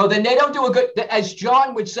 Well, then they don't do a good, as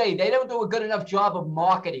John would say, they don't do a good enough job of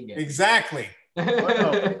marketing it. Exactly.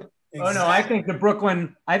 Oh no, I think the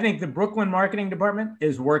Brooklyn marketing department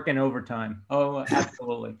is working overtime. Oh,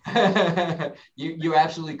 absolutely. You're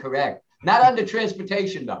absolutely correct. Not under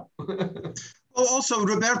transportation though. Well, also,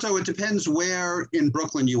 Roberto, it depends where in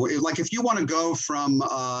Brooklyn you are. Like if you want to go from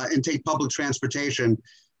and take public transportation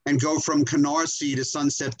and go from Canarsie to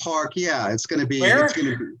Sunset Park, yeah, it's going to be. Where? It's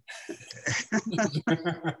going to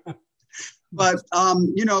be. But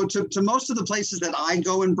you know, to most of the places that I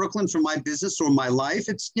go in Brooklyn for my business or my life,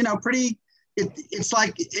 it's pretty. It's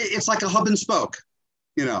like a hub and spoke,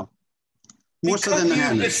 you know, more so than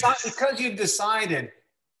Manhattan. Because you've decided.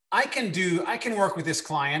 I can work with this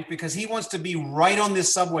client because he wants to be right on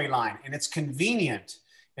this subway line and it's convenient.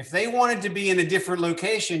 If they wanted to be in a different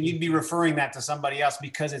location, you'd be referring that to somebody else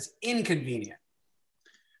because it's inconvenient.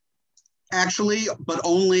 Actually, but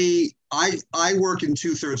only I work in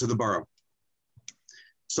 2/3 of the borough.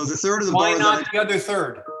 So the third of the borough. Why not the other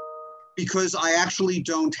third? Because I actually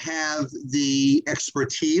don't have the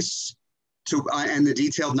expertise and the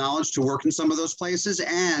detailed knowledge to work in some of those places.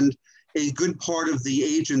 And a good part of the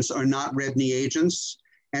agents are not red knee agents,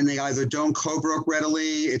 and they either don't co-broke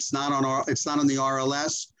readily, it's not on the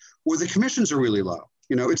RLS, or the commissions are really low.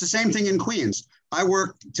 You know, it's the same thing in Queens. I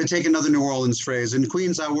work, to take another New Orleans phrase, in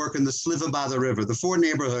Queens, I work in the sliver by the river, the 4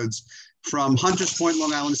 neighborhoods from Hunters Point,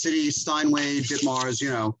 Long Island City, Steinway, Ditmars,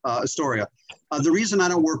 Astoria. The reason I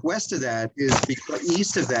don't work west of that is because,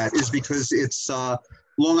 east of that is because it's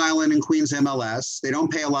Long Island and Queens MLS. They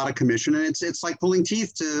don't pay a lot of commission, and it's like pulling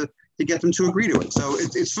teeth to get them to agree to it. So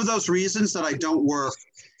it's for those reasons that I don't work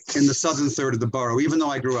in the southern third of the borough, even though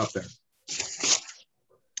I grew up there.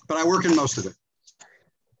 But I work in most of it.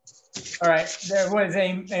 All right, there was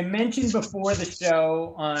a mention before the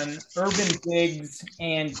show on Urban Digs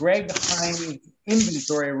and Greg Hines'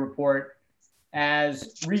 inventory report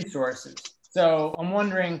as resources. So I'm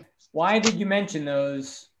wondering, why did you mention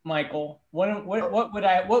those, Michael? What would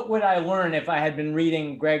I learn if I had been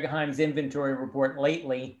reading Greg Hines' inventory report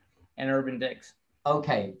lately and Urban Digs?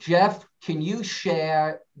 Okay, Jeff, can you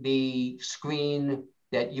share the screen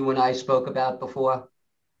that you and I spoke about before?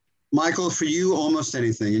 Michael, for you, almost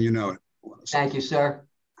anything, and you know it. Thank you, sir.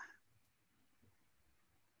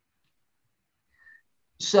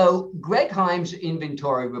 So Greg Hines'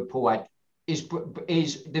 inventory report is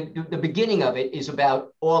the beginning of it is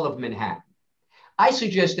about all of Manhattan. I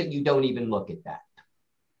suggest that you don't even look at that.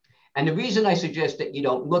 And the reason I suggest that you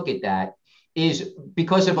don't look at that is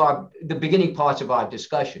because of the beginning parts of our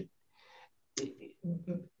discussion.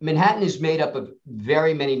 Manhattan is made up of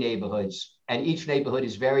very many neighborhoods, and each neighborhood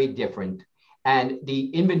is very different. And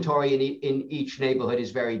the inventory in each neighborhood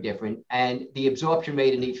is very different. And the absorption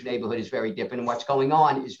rate in each neighborhood is very different. And what's going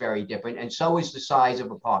on is very different. And so is the size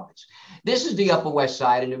of apartments. This is the Upper West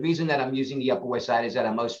Side. And the reason that I'm using the Upper West Side is that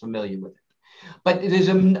I'm most familiar with it. But there's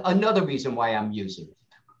another reason why I'm using it.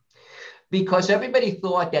 Because everybody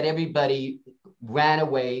thought that everybody ran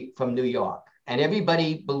away from New York. And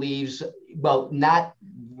everybody believes, well, not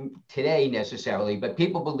today necessarily, but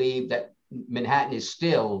people believe that Manhattan is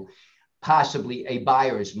still possibly a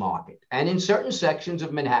buyer's market. And in certain sections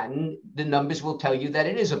of Manhattan, the numbers will tell you that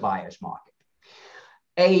it is a buyer's market.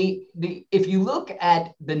 If you look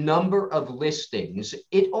at the number of listings,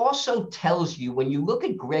 it also tells you, when you look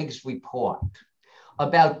at Greg's report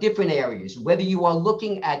about different areas, whether you are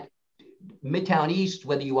looking at Midtown East,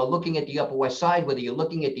 whether you are looking at the Upper West Side, whether you're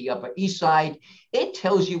looking at the Upper East Side, it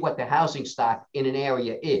tells you what the housing stock in an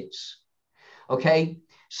area is. Okay?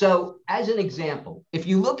 So as an example, if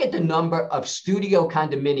you look at the number of studio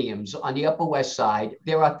condominiums on the Upper West Side,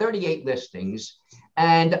 there are 38 listings.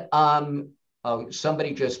 And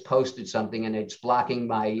somebody just posted something and it's blocking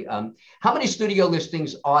my, how many studio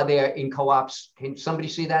listings are there in co-ops? Can somebody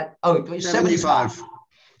see that? Oh, 75.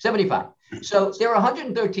 75. So there are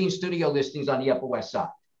 113 studio listings on the Upper West Side.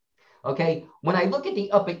 Okay. When I look at the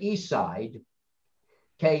Upper East Side,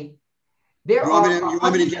 okay, there are. You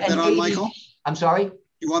want me to get that on, Michael? I'm sorry?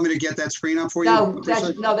 You want me to get that screen up for you?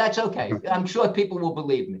 No, that's okay. I'm sure people will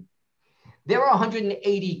believe me. There are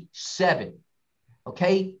 187,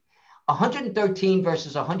 okay? 113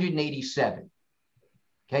 versus 187,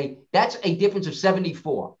 okay? That's a difference of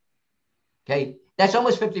 74, okay? That's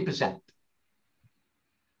almost 50%,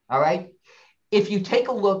 all right? If you take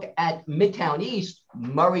a look at Midtown East,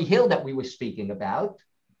 Murray Hill that we were speaking about,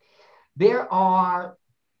 there are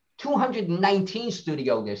 219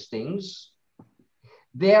 studio listings.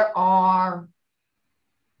 There are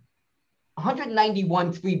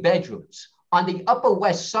 191 3 bedrooms. On the Upper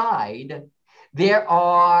West Side, there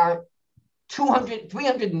are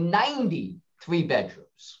 390 3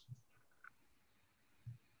 bedrooms.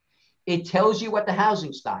 It tells you what the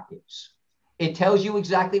housing stock is. It tells you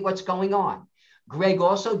exactly what's going on. Greg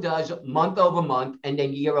also does month over month and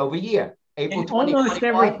then year over year. April in almost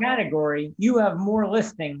every category, you have more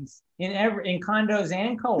listings in condos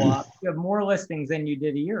and co-ops. You have more listings than you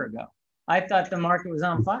did a year ago. I thought the market was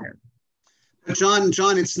on fire. John,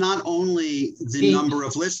 it's not only the number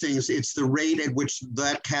of listings, it's the rate at which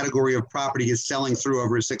that category of property is selling through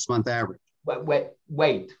over a 6-month average.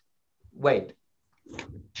 Wait.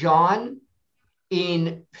 John,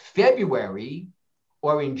 in February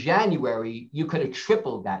or in January, you could have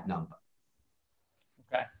tripled that number.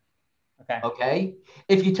 Okay.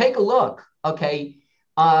 If you take a look, okay,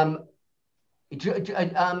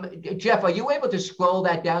 Jeff, are you able to scroll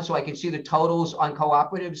that down so I can see the totals on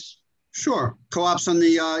cooperatives? Sure. Co-ops on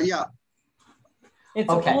the, yeah. It's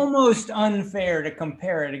almost unfair to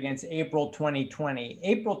compare it against April 2020.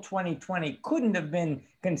 April 2020 couldn't have been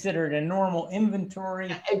considered a normal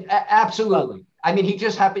inventory. Absolutely. I mean, he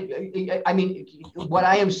just happened. I mean, what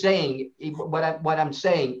I'm saying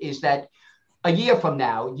is that a year from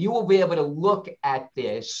now, you will be able to look at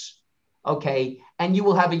this okay, and you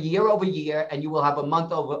will have a year over year and you will have a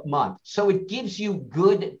month over month. So it gives you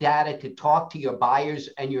good data to talk to your buyers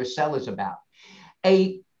and your sellers about.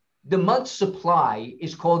 The month supply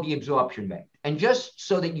is called the absorption rate. And just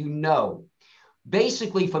so that you know,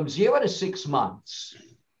 basically from 0 to 6 months,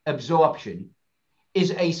 absorption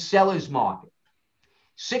is a seller's market.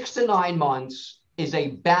 6 to 9 months is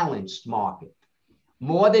a balanced market.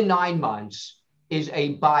 More than 9 months is a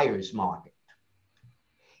buyer's market.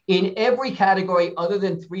 In every category other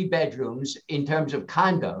than 3 bedrooms, in terms of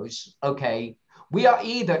condos, okay, we are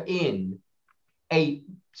either in a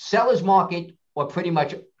seller's market or pretty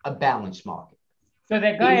much a balanced market. So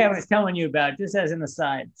that guy I was telling you about, just as an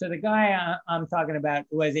aside, so the guy I'm talking about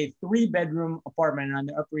who has a 3-bedroom apartment on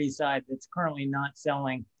the Upper East Side that's currently not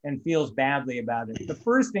selling and feels badly about it. The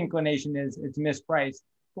first inclination is it's mispriced.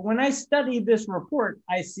 But when I study this report,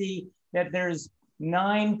 I see that there's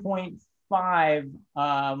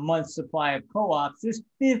 9.5 months supply of co-ops. There's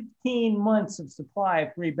 15 months of supply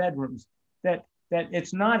of 3 bedrooms. That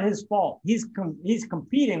it's not his fault. He's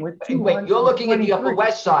competing with 2. Wait, you're looking at the Upper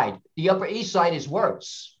West Side. The Upper East Side is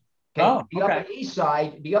worse. Okay? Oh, the Upper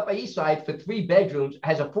East Side for 3 bedrooms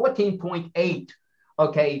has a 14.8,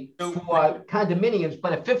 okay, for condominiums,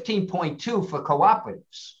 but a 15.2 for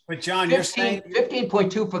cooperatives. But John, you're saying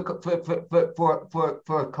 15.2 for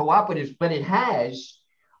cooperatives, but it has,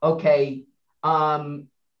 okay,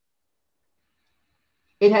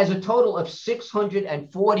 it has a total of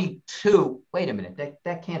 642. Wait a minute,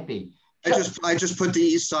 that can't be. I just put the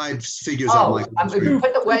East Side figures up. Like I'm sorry.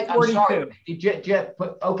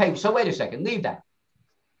 Okay, so wait a second. Leave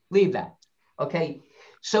that. Okay,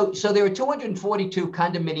 so there are 242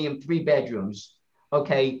 condominium 3 bedrooms.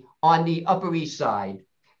 Okay, on the Upper East Side,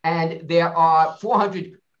 and there are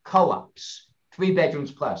 400 co-ops. 3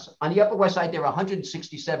 bedrooms plus. On the Upper West Side, there are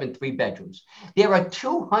 167 3 bedrooms. There are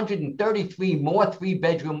 233 more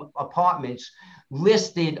 3-bedroom apartments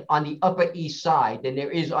listed on the Upper East Side than there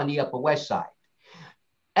is on the Upper West Side.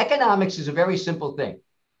 Economics is a very simple thing.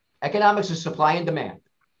 Economics is supply and demand.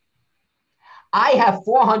 I have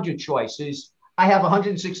 400 choices. I have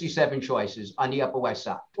 167 choices on the Upper West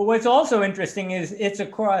Side. Well, what's also interesting is it's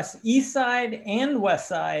across East Side and West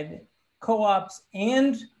Side, co-ops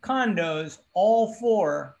and condos, all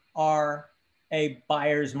 4 are a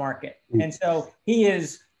buyer's market. And so he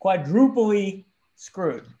is quadruply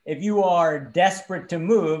screwed if you are desperate to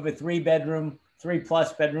move a 3-bedroom,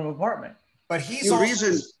 3+ bedroom apartment. But he's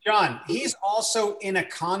also in a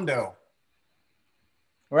condo.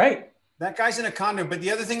 Right. That guy's in a condo. But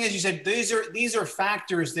the other thing is, you said these are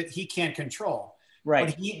factors that he can't control.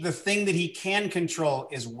 Right. But the thing that he can control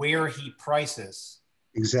is where he prices.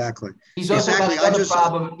 Exactly. He's also got another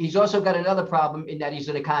problem. He's also got another problem in that he's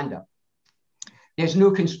in a condo. There's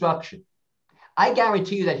new construction. I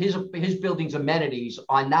guarantee you that his building's amenities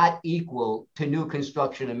are not equal to new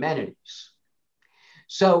construction amenities.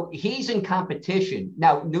 So he's in competition.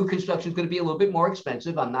 Now, new construction is going to be a little bit more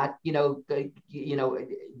expensive. I'm not,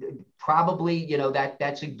 probably,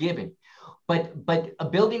 that's a given. But a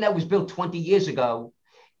building that was built 20 years ago,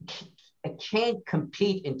 it can't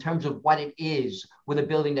compete in terms of what it is with a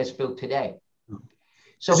building that's built today.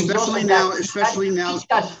 So he's got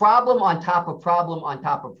problem on top of problem on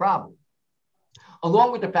top of problem.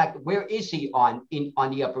 Along with the fact that where is he on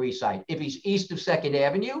the Upper East Side? If he's east of 2nd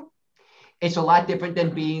Avenue, it's a lot different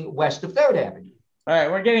than being west of 3rd Avenue. All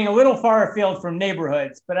right, we're getting a little far afield from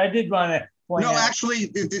neighborhoods, but I did want to point out. No,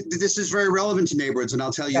 actually, this is very relevant to neighborhoods, and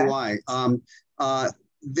I'll tell you why.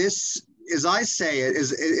 This, as I say it,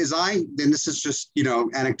 and this is just,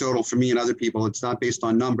 anecdotal for me and other people. It's not based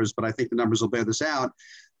on numbers, but I think the numbers will bear this out.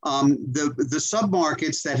 The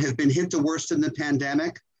submarkets that have been hit the worst in the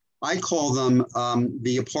pandemic, I call them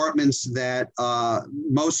the apartments that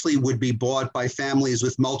mostly would be bought by families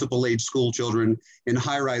with multiple age school children in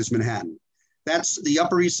high-rise Manhattan. That's the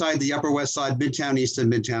Upper East Side, the Upper West Side, Midtown East,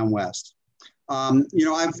 and Midtown West. And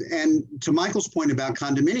to Michael's point about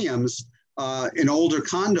condominiums, in older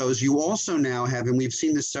condos, you also now have, and we've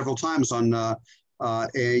seen this several times on a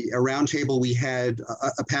roundtable. We had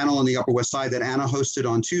a panel on the Upper West Side that Anna hosted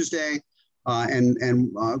on Tuesday,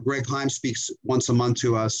 and Greg Heim speaks once a month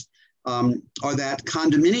to us, are that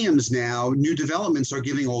condominiums now, new developments are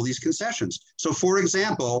giving all these concessions. So for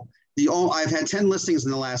example, I've had 10 listings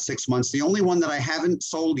in the last 6 months. The only one that I haven't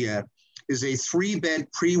sold yet is a 3-bed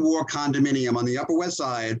pre-war condominium on the Upper West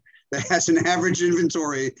Side that has an average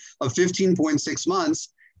inventory of 15.6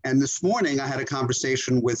 months. And this morning I had a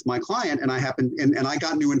conversation with my client, and I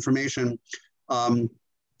got new information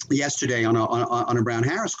yesterday on a Brown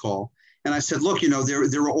Harris call. And I said, look, you know,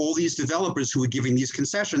 there are all these developers who are giving these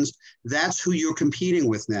concessions. That's who you're competing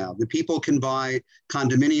with now. The people can buy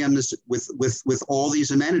condominiums with all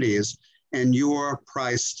these amenities, and you're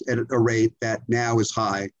priced at a rate that now is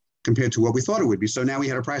high compared to what we thought it would be. So now we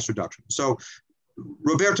had a price reduction. So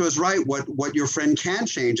Roberto is right. What your friend can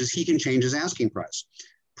change is he can change his asking price.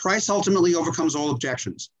 Price ultimately overcomes all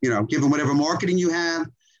objections. You know, given whatever marketing you have,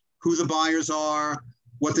 who the buyers are,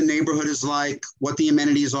 what the neighborhood is like, what the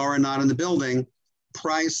amenities are or not in the building,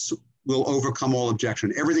 price will overcome all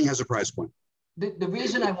objection. Everything has a price point. The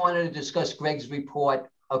reason I wanted to discuss Greg's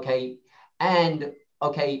report, okay, and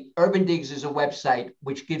okay, Urban Digs is a website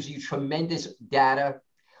which gives you tremendous data.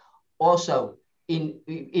 Also, in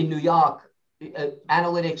New York,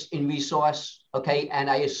 analytics in resource, okay,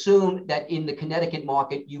 and I assume that in the Connecticut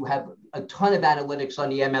market, you have a ton of analytics on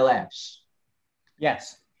the MLS.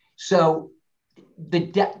 Yes. So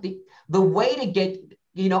the way to get,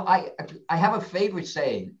 you know, I have a favorite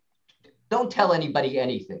saying: don't tell anybody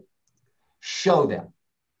anything, show them,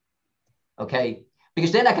 okay,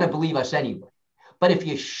 because they're not going to believe us anyway. But if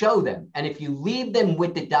you show them, and if you leave them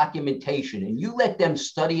with the documentation, and you let them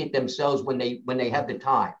study it themselves when they have the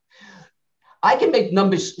time, I can make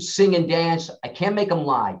numbers sing and dance. I can't make them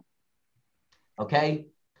lie, okay.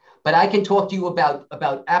 But I can talk to you about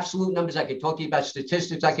absolute numbers. I can talk to you about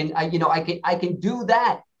statistics. I can do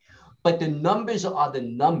that. But the numbers are the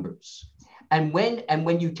numbers. And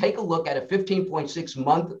when you take a look at a 15.6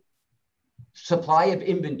 month supply of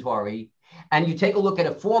inventory, and you take a look at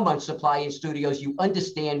a 4-month supply in studios, you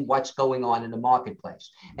understand what's going on in the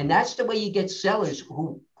marketplace. And that's the way you get sellers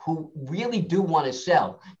who really do want to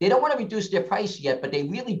sell. They don't want to reduce their price yet, but they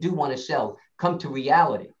really do want to sell, come to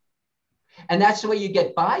reality. And that's the way you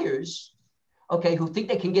get buyers, okay, who think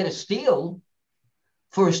they can get a steal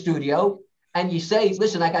for a studio. And you say,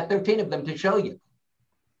 listen, I got 13 of them to show you.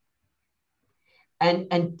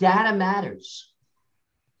 And data matters.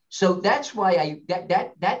 So that's why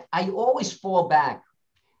I always fall back.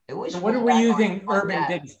 So what are we using Urban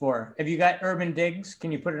Digs for? Have you got Urban Digs?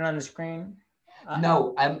 Can you put it on the screen?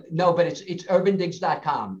 No, but it's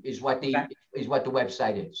urbandigs.com is what the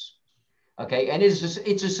website is. Okay, and it's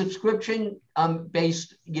a subscription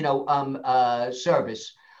based, you know,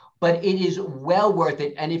 service, but it is well worth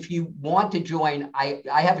it. And if you want to join, I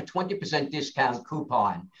have a 20% discount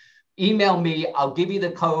coupon. Email me, I'll give you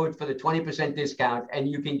the code for the 20% discount, and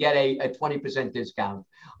you can get a 20% discount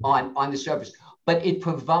on the service. But it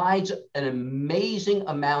provides an amazing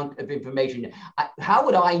amount of information. How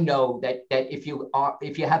would I know that if you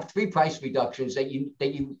have 3 price reductions that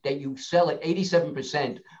you sell at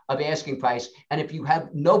 87% of asking price, and if you have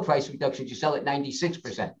no price reductions, you sell at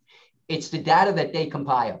 96%? It's the data that they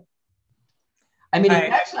compile. I mean, if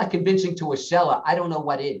that's not convincing to a seller, I don't know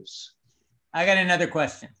what is. I got another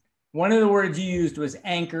question. One of the words you used was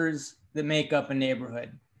anchors that make up a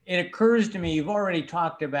neighborhood. It occurs to me, you've already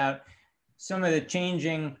talked about some of the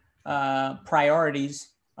changing priorities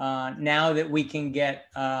now that we can get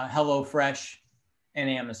HelloFresh and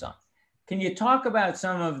Amazon. Can you talk about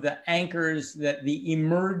some of the anchors, the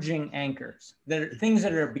emerging anchors, that are things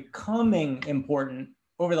that are becoming important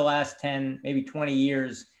over the last 10, maybe 20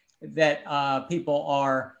 years that people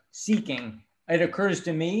are seeking? It occurs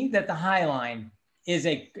to me that the High Line is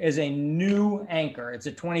a new anchor. It's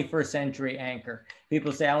a 21st century anchor.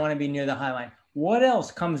 People say, I want to be near the High Line. What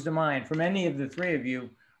else comes to mind from any of the three of you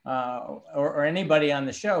or anybody on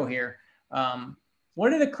the show here?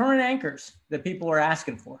 What are the current anchors that people are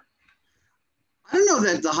asking for? I don't know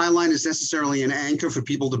that the High Line is necessarily an anchor for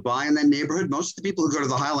people to buy in that neighborhood. Most of the people who go to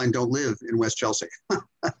the High Line don't live in West Chelsea.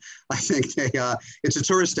 I think it's a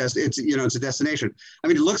tourist it's a destination. I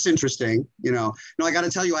mean, it looks interesting. I got to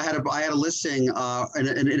tell you, I had a listing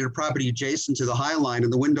in a property adjacent to the High Line,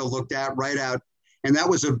 and the window looked right out. And that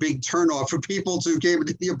was a big turnoff for people who came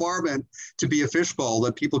into the apartment to be a fishbowl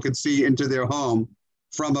that people could see into their home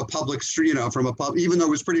from a public street, even though it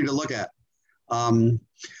was pretty to look at.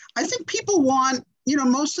 I think people want,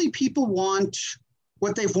 mostly people want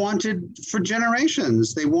what they've wanted for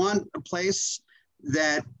generations. They want a place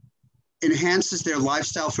that enhances their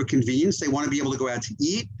lifestyle for convenience. They want to be able to go out to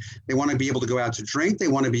eat. They want to be able to go out to drink. They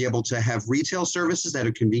want to be able to have retail services that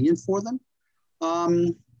are convenient for them.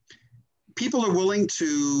 People are willing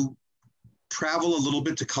to travel a little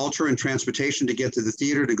bit to culture and transportation to get to the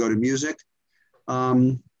theater, to go to music.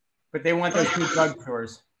 But they want those two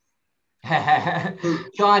drugstores.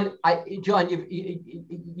 John,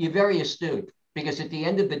 you're very astute, because at the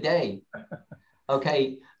end of the day,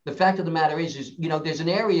 okay, the fact of the matter is there's an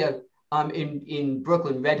area in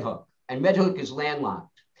Brooklyn, Red Hook, and Red Hook is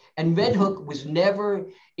landlocked. And Red Hook was never,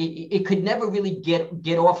 it could never really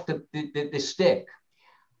get off the stick.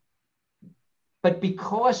 But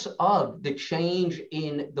because of the change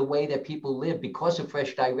in the way that people live, because of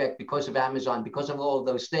Fresh Direct, because of Amazon, because of all of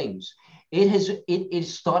those things, it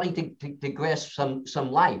is starting to grasp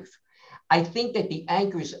some life. I think that the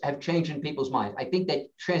anchors have changed in people's minds. I think that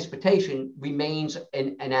transportation remains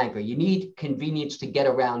an anchor. You need convenience to get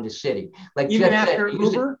around the city. Like even Jeff after said,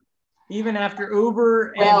 Uber? Even after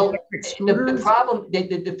Uber well, and electric scooters? the problem,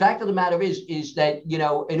 the fact of the matter is that, you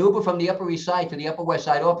know, an Uber from the Upper East Side to the Upper West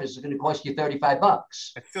Side office is going to cost you $35.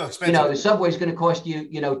 It's still expensive. You know, the subway is going to cost you,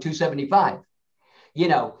 you know, $2.75. You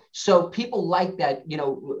know, so people like that, you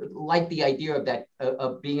know, like the idea of that,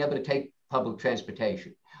 of being able to take public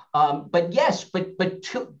transportation. But yes,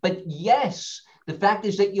 the fact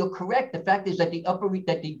is that you're correct. The fact is that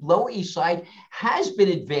the Lower East Side has been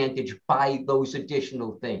advantaged by those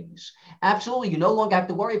additional things. Absolutely. You no longer have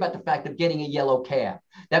to worry about the fact of getting a yellow cab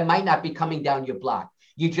that might not be coming down your block.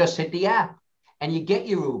 You just hit the app and you get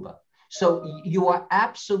your Uber. So you are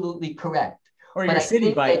absolutely correct. Or your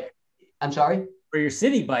city bike. I'm sorry? Or your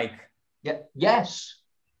city bike. Yeah. Yes.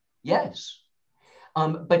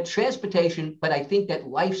 But transportation, but I think that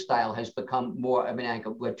lifestyle has become more of an anchor.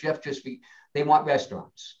 What Jeff they want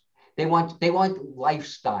restaurants. They want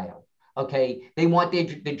lifestyle. Okay. They want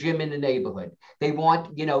the gym in the neighborhood. They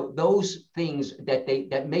want, you know, those things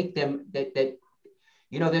that make them that,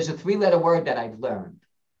 you know, there's a 3-letter word that I've learned.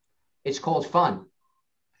 It's called fun.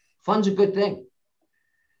 Fun's a good thing.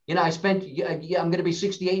 You know, I'm going to be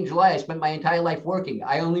 68 in July. I spent my entire life working.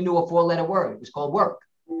 I only knew a 4-letter word. It was called work.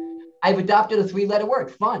 I've adopted a 3-letter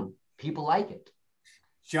word, fun. People like it.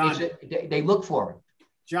 John, they look for it.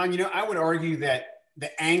 John, you know, I would argue that the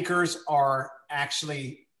anchors are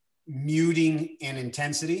actually muting in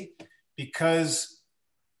intensity because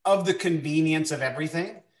of the convenience of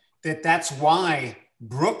everything. That's why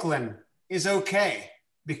Brooklyn is okay,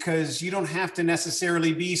 because you don't have to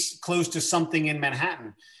necessarily be close to something in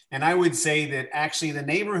Manhattan. And I would say that actually the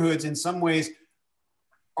neighborhoods in some ways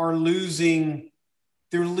are losing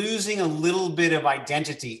a little bit of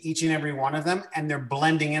identity, each and every one of them, and they're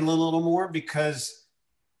blending in a little more because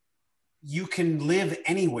you can live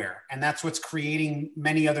anywhere. And that's what's creating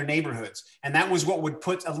many other neighborhoods. And that was what would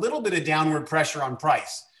put a little bit of downward pressure on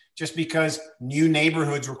price, just because new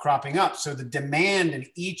neighborhoods were cropping up. So the demand in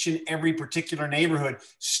each and every particular neighborhood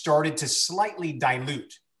started to slightly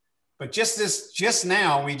dilute. But just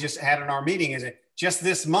now, we just had in our meeting, is it just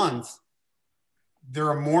this month, there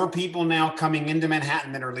are more people now coming into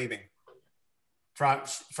Manhattan than are leaving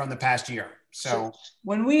from the past year. So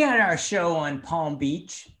when we had our show on Palm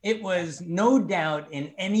Beach, it was no doubt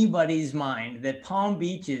in anybody's mind that Palm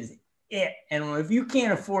Beach is it. And if you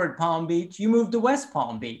can't afford Palm Beach, you move to West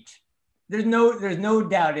Palm Beach. There's no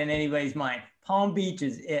doubt in anybody's mind. Palm Beach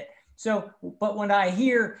is it. So, but when I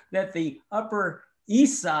hear that the Upper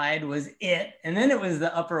East Side was it, and then it was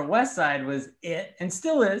the Upper West Side was it, and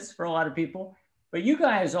still is for a lot of people, but you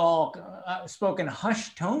guys all spoke in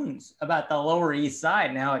hushed tones about the Lower East Side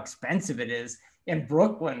and how expensive it is, in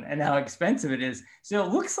Brooklyn and how expensive it is. So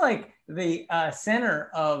it looks like the center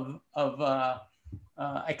of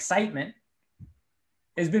excitement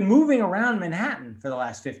has been moving around Manhattan for the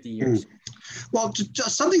last 50 years. Well,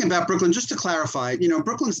 just something about Brooklyn, just to clarify, you know,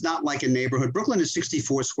 Brooklyn's not like a neighborhood. Brooklyn is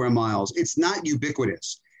 64 square miles. It's not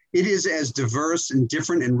ubiquitous. It is as diverse and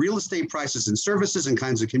different in real estate prices and services and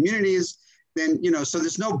kinds of communities. Then, you know, so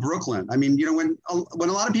there's no Brooklyn. I mean, you know, when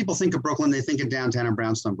a lot of people think of Brooklyn, they think of downtown and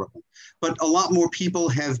brownstone Brooklyn. But a lot more people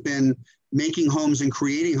have been making homes and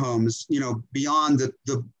creating homes, you know, beyond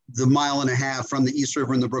the mile and a half from the East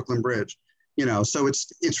River and the Brooklyn Bridge. You know, so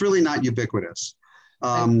it's really not ubiquitous.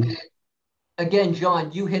 Again,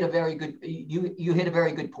 John, you hit a very good you hit a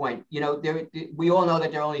very good point. You know, we all know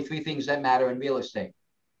that there are only 3 things that matter in real estate: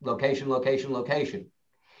 location, location, location.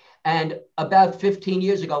 And about 15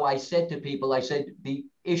 years ago, I said to people, I said, the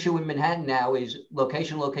issue in Manhattan now is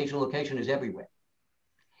location, location, location is everywhere.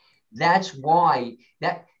 That's why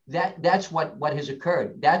that's what has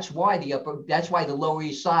occurred. That's why the Lower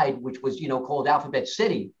East Side, which was, you know, called Alphabet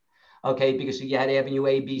City, okay, because you had Avenue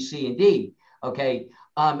A, B, C, and D, okay.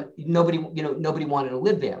 Nobody wanted to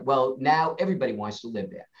live there. Well, now everybody wants to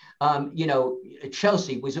live there. You know,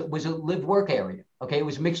 Chelsea was a live work area. Okay, it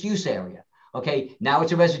was a mixed use area. Okay, now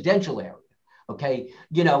it's a residential area. Okay,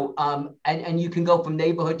 you know, and you can go from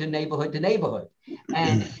neighborhood to neighborhood to neighborhood,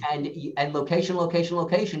 and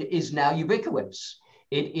location is now ubiquitous.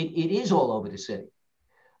 It is all over the city,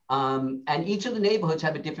 and each of the neighborhoods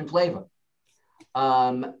have a different flavor,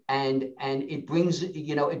 and it brings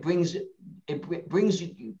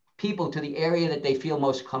people to the area that they feel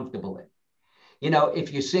most comfortable in. You know,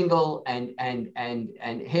 if you're single and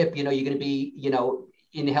hip, you know, you're going to be, you know,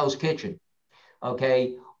 in Hell's Kitchen,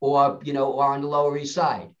 okay, or you know, or on the Lower East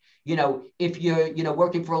Side. You know, if you're, you know,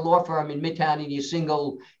 working for a law firm in Midtown and you're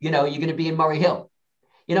single, you know, you're going to be in Murray Hill.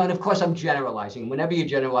 You know, and of course I'm generalizing. Whenever you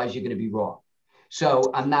generalize, you're going to be wrong.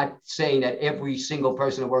 So I'm not saying that every single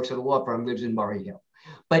person who works at a law firm lives in Murray Hill,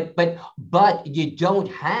 but you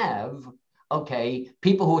don't have, okay,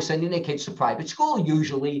 people who are sending their kids to private school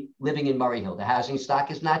usually living in Murray Hill. The housing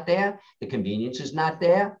stock is not there. The convenience is not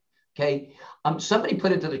there. Okay. Somebody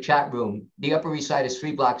put into the chat room, the Upper East Side is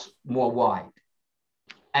 3 blocks more wide.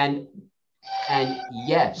 And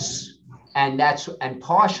yes, and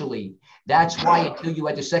partially, that's why until you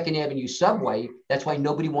had the 2nd Avenue subway, that's why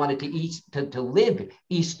nobody wanted to live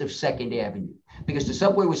east of 2nd Avenue, because the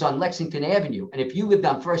subway was on Lexington Avenue. And if you lived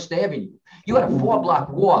on 1st Avenue, you had a 4-block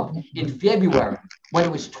walk in February when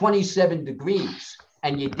it was 27 degrees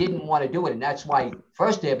and you didn't want to do it. And that's why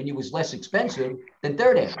 1st Avenue was less expensive than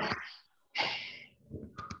 3rd Avenue.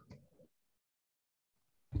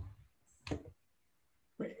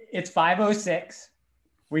 It's 5:06.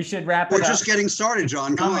 We should wrap it up. We're just getting started,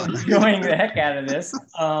 John. Come on. I'm enjoying the heck out of this.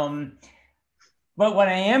 But what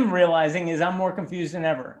I am realizing is I'm more confused than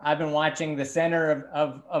ever. I've been watching the center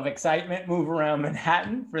of excitement move around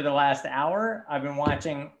Manhattan for the last hour. I've been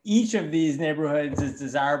watching each of these neighborhoods is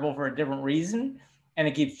desirable for a different reason, and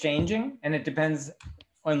it keeps changing. And it depends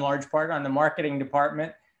in large part on the marketing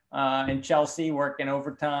department in Chelsea working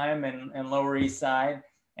overtime and Lower East Side,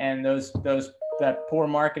 and that poor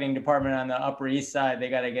marketing department on the Upper East Side. They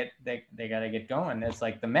gotta get going. It's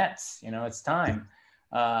like the Mets, you know, it's time.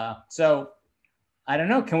 So I don't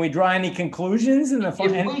know. Can we draw any conclusions in the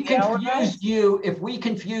If we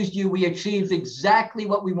confused you, we achieved exactly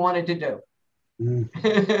what we wanted to do.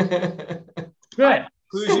 Good.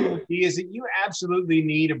 Conclusion would be is that you absolutely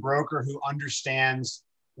need a broker who understands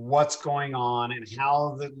what's going on and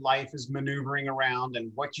how the life is maneuvering around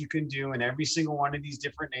and what you can do in every single one of these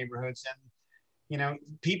different neighborhoods. And you know,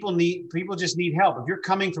 people just need help. If you're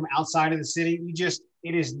coming from outside of the city,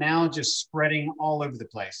 it is now just spreading all over the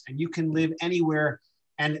place, and you can live anywhere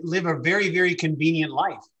and live a very, very convenient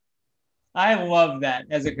life. I love that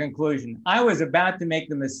as a conclusion. I was about to make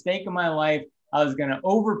the mistake of my life. I was going to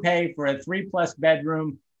overpay for a 3+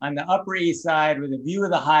 bedroom on the Upper East Side with a view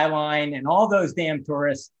of the High Line and all those damn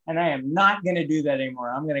tourists. And I am not going to do that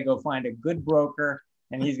anymore. I'm going to go find a good broker,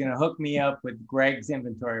 and he's going to hook me up with Greg's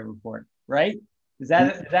inventory report. Right? Is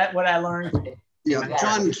that what I learned? Yeah,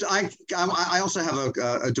 John, I also have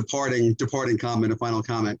a departing comment, a final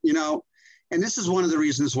comment. You know, and this is one of the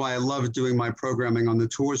reasons why I love doing my programming on the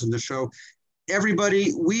tours and the show.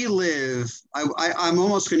 Everybody, we live, I'm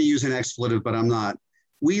almost going to use an expletive, but I'm not.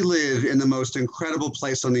 We live in the most incredible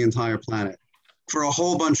place on the entire planet for a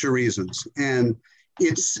whole bunch of reasons. And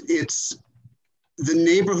it's the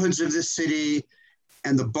neighborhoods of this city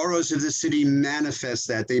and the boroughs of the city manifest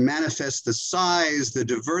that. They manifest the size, the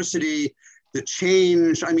diversity, the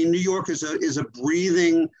change. I mean, New York is a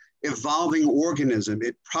breathing, evolving organism.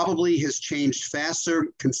 It probably has changed faster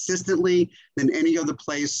consistently than any other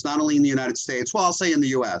place, not only in the United States, well, I'll say in the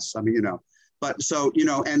US, I mean, you know, but so, you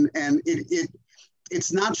know, and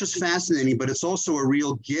it's not just fascinating, but it's also a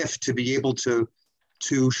real gift to be able to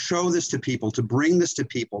show this to people, to bring this to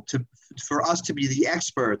people, for us to be the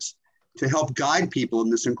experts, to help guide people in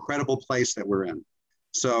this incredible place that we're in.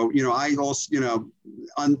 So, you know, I also, you know,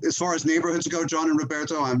 as far as neighborhoods go, John and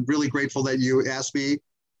Roberto, I'm really grateful that you asked me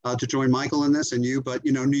to join Michael in this and you, but,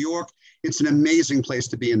 you know, New York, it's an amazing place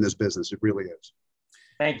to be in this business. It really is.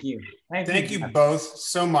 Thank you. Thank you both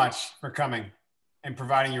so much for coming and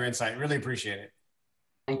providing your insight. Really appreciate it.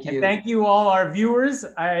 Thank you. And thank you all our viewers.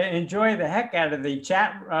 I enjoy the heck out of the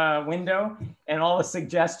chat window and all the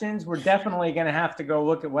suggestions. We're definitely going to have to go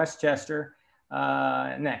look at Westchester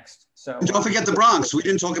next. So and don't forget the Bronx. We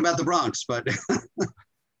didn't talk about the Bronx, but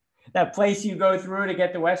that place you go through to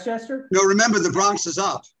get to Westchester? No, remember the Bronx is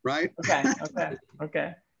up, right?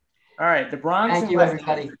 Okay. All right, the Bronx Thank and you,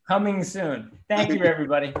 Westchester everybody. coming soon. Thank you,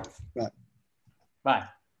 everybody. Bye. Bye.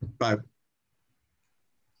 Bye.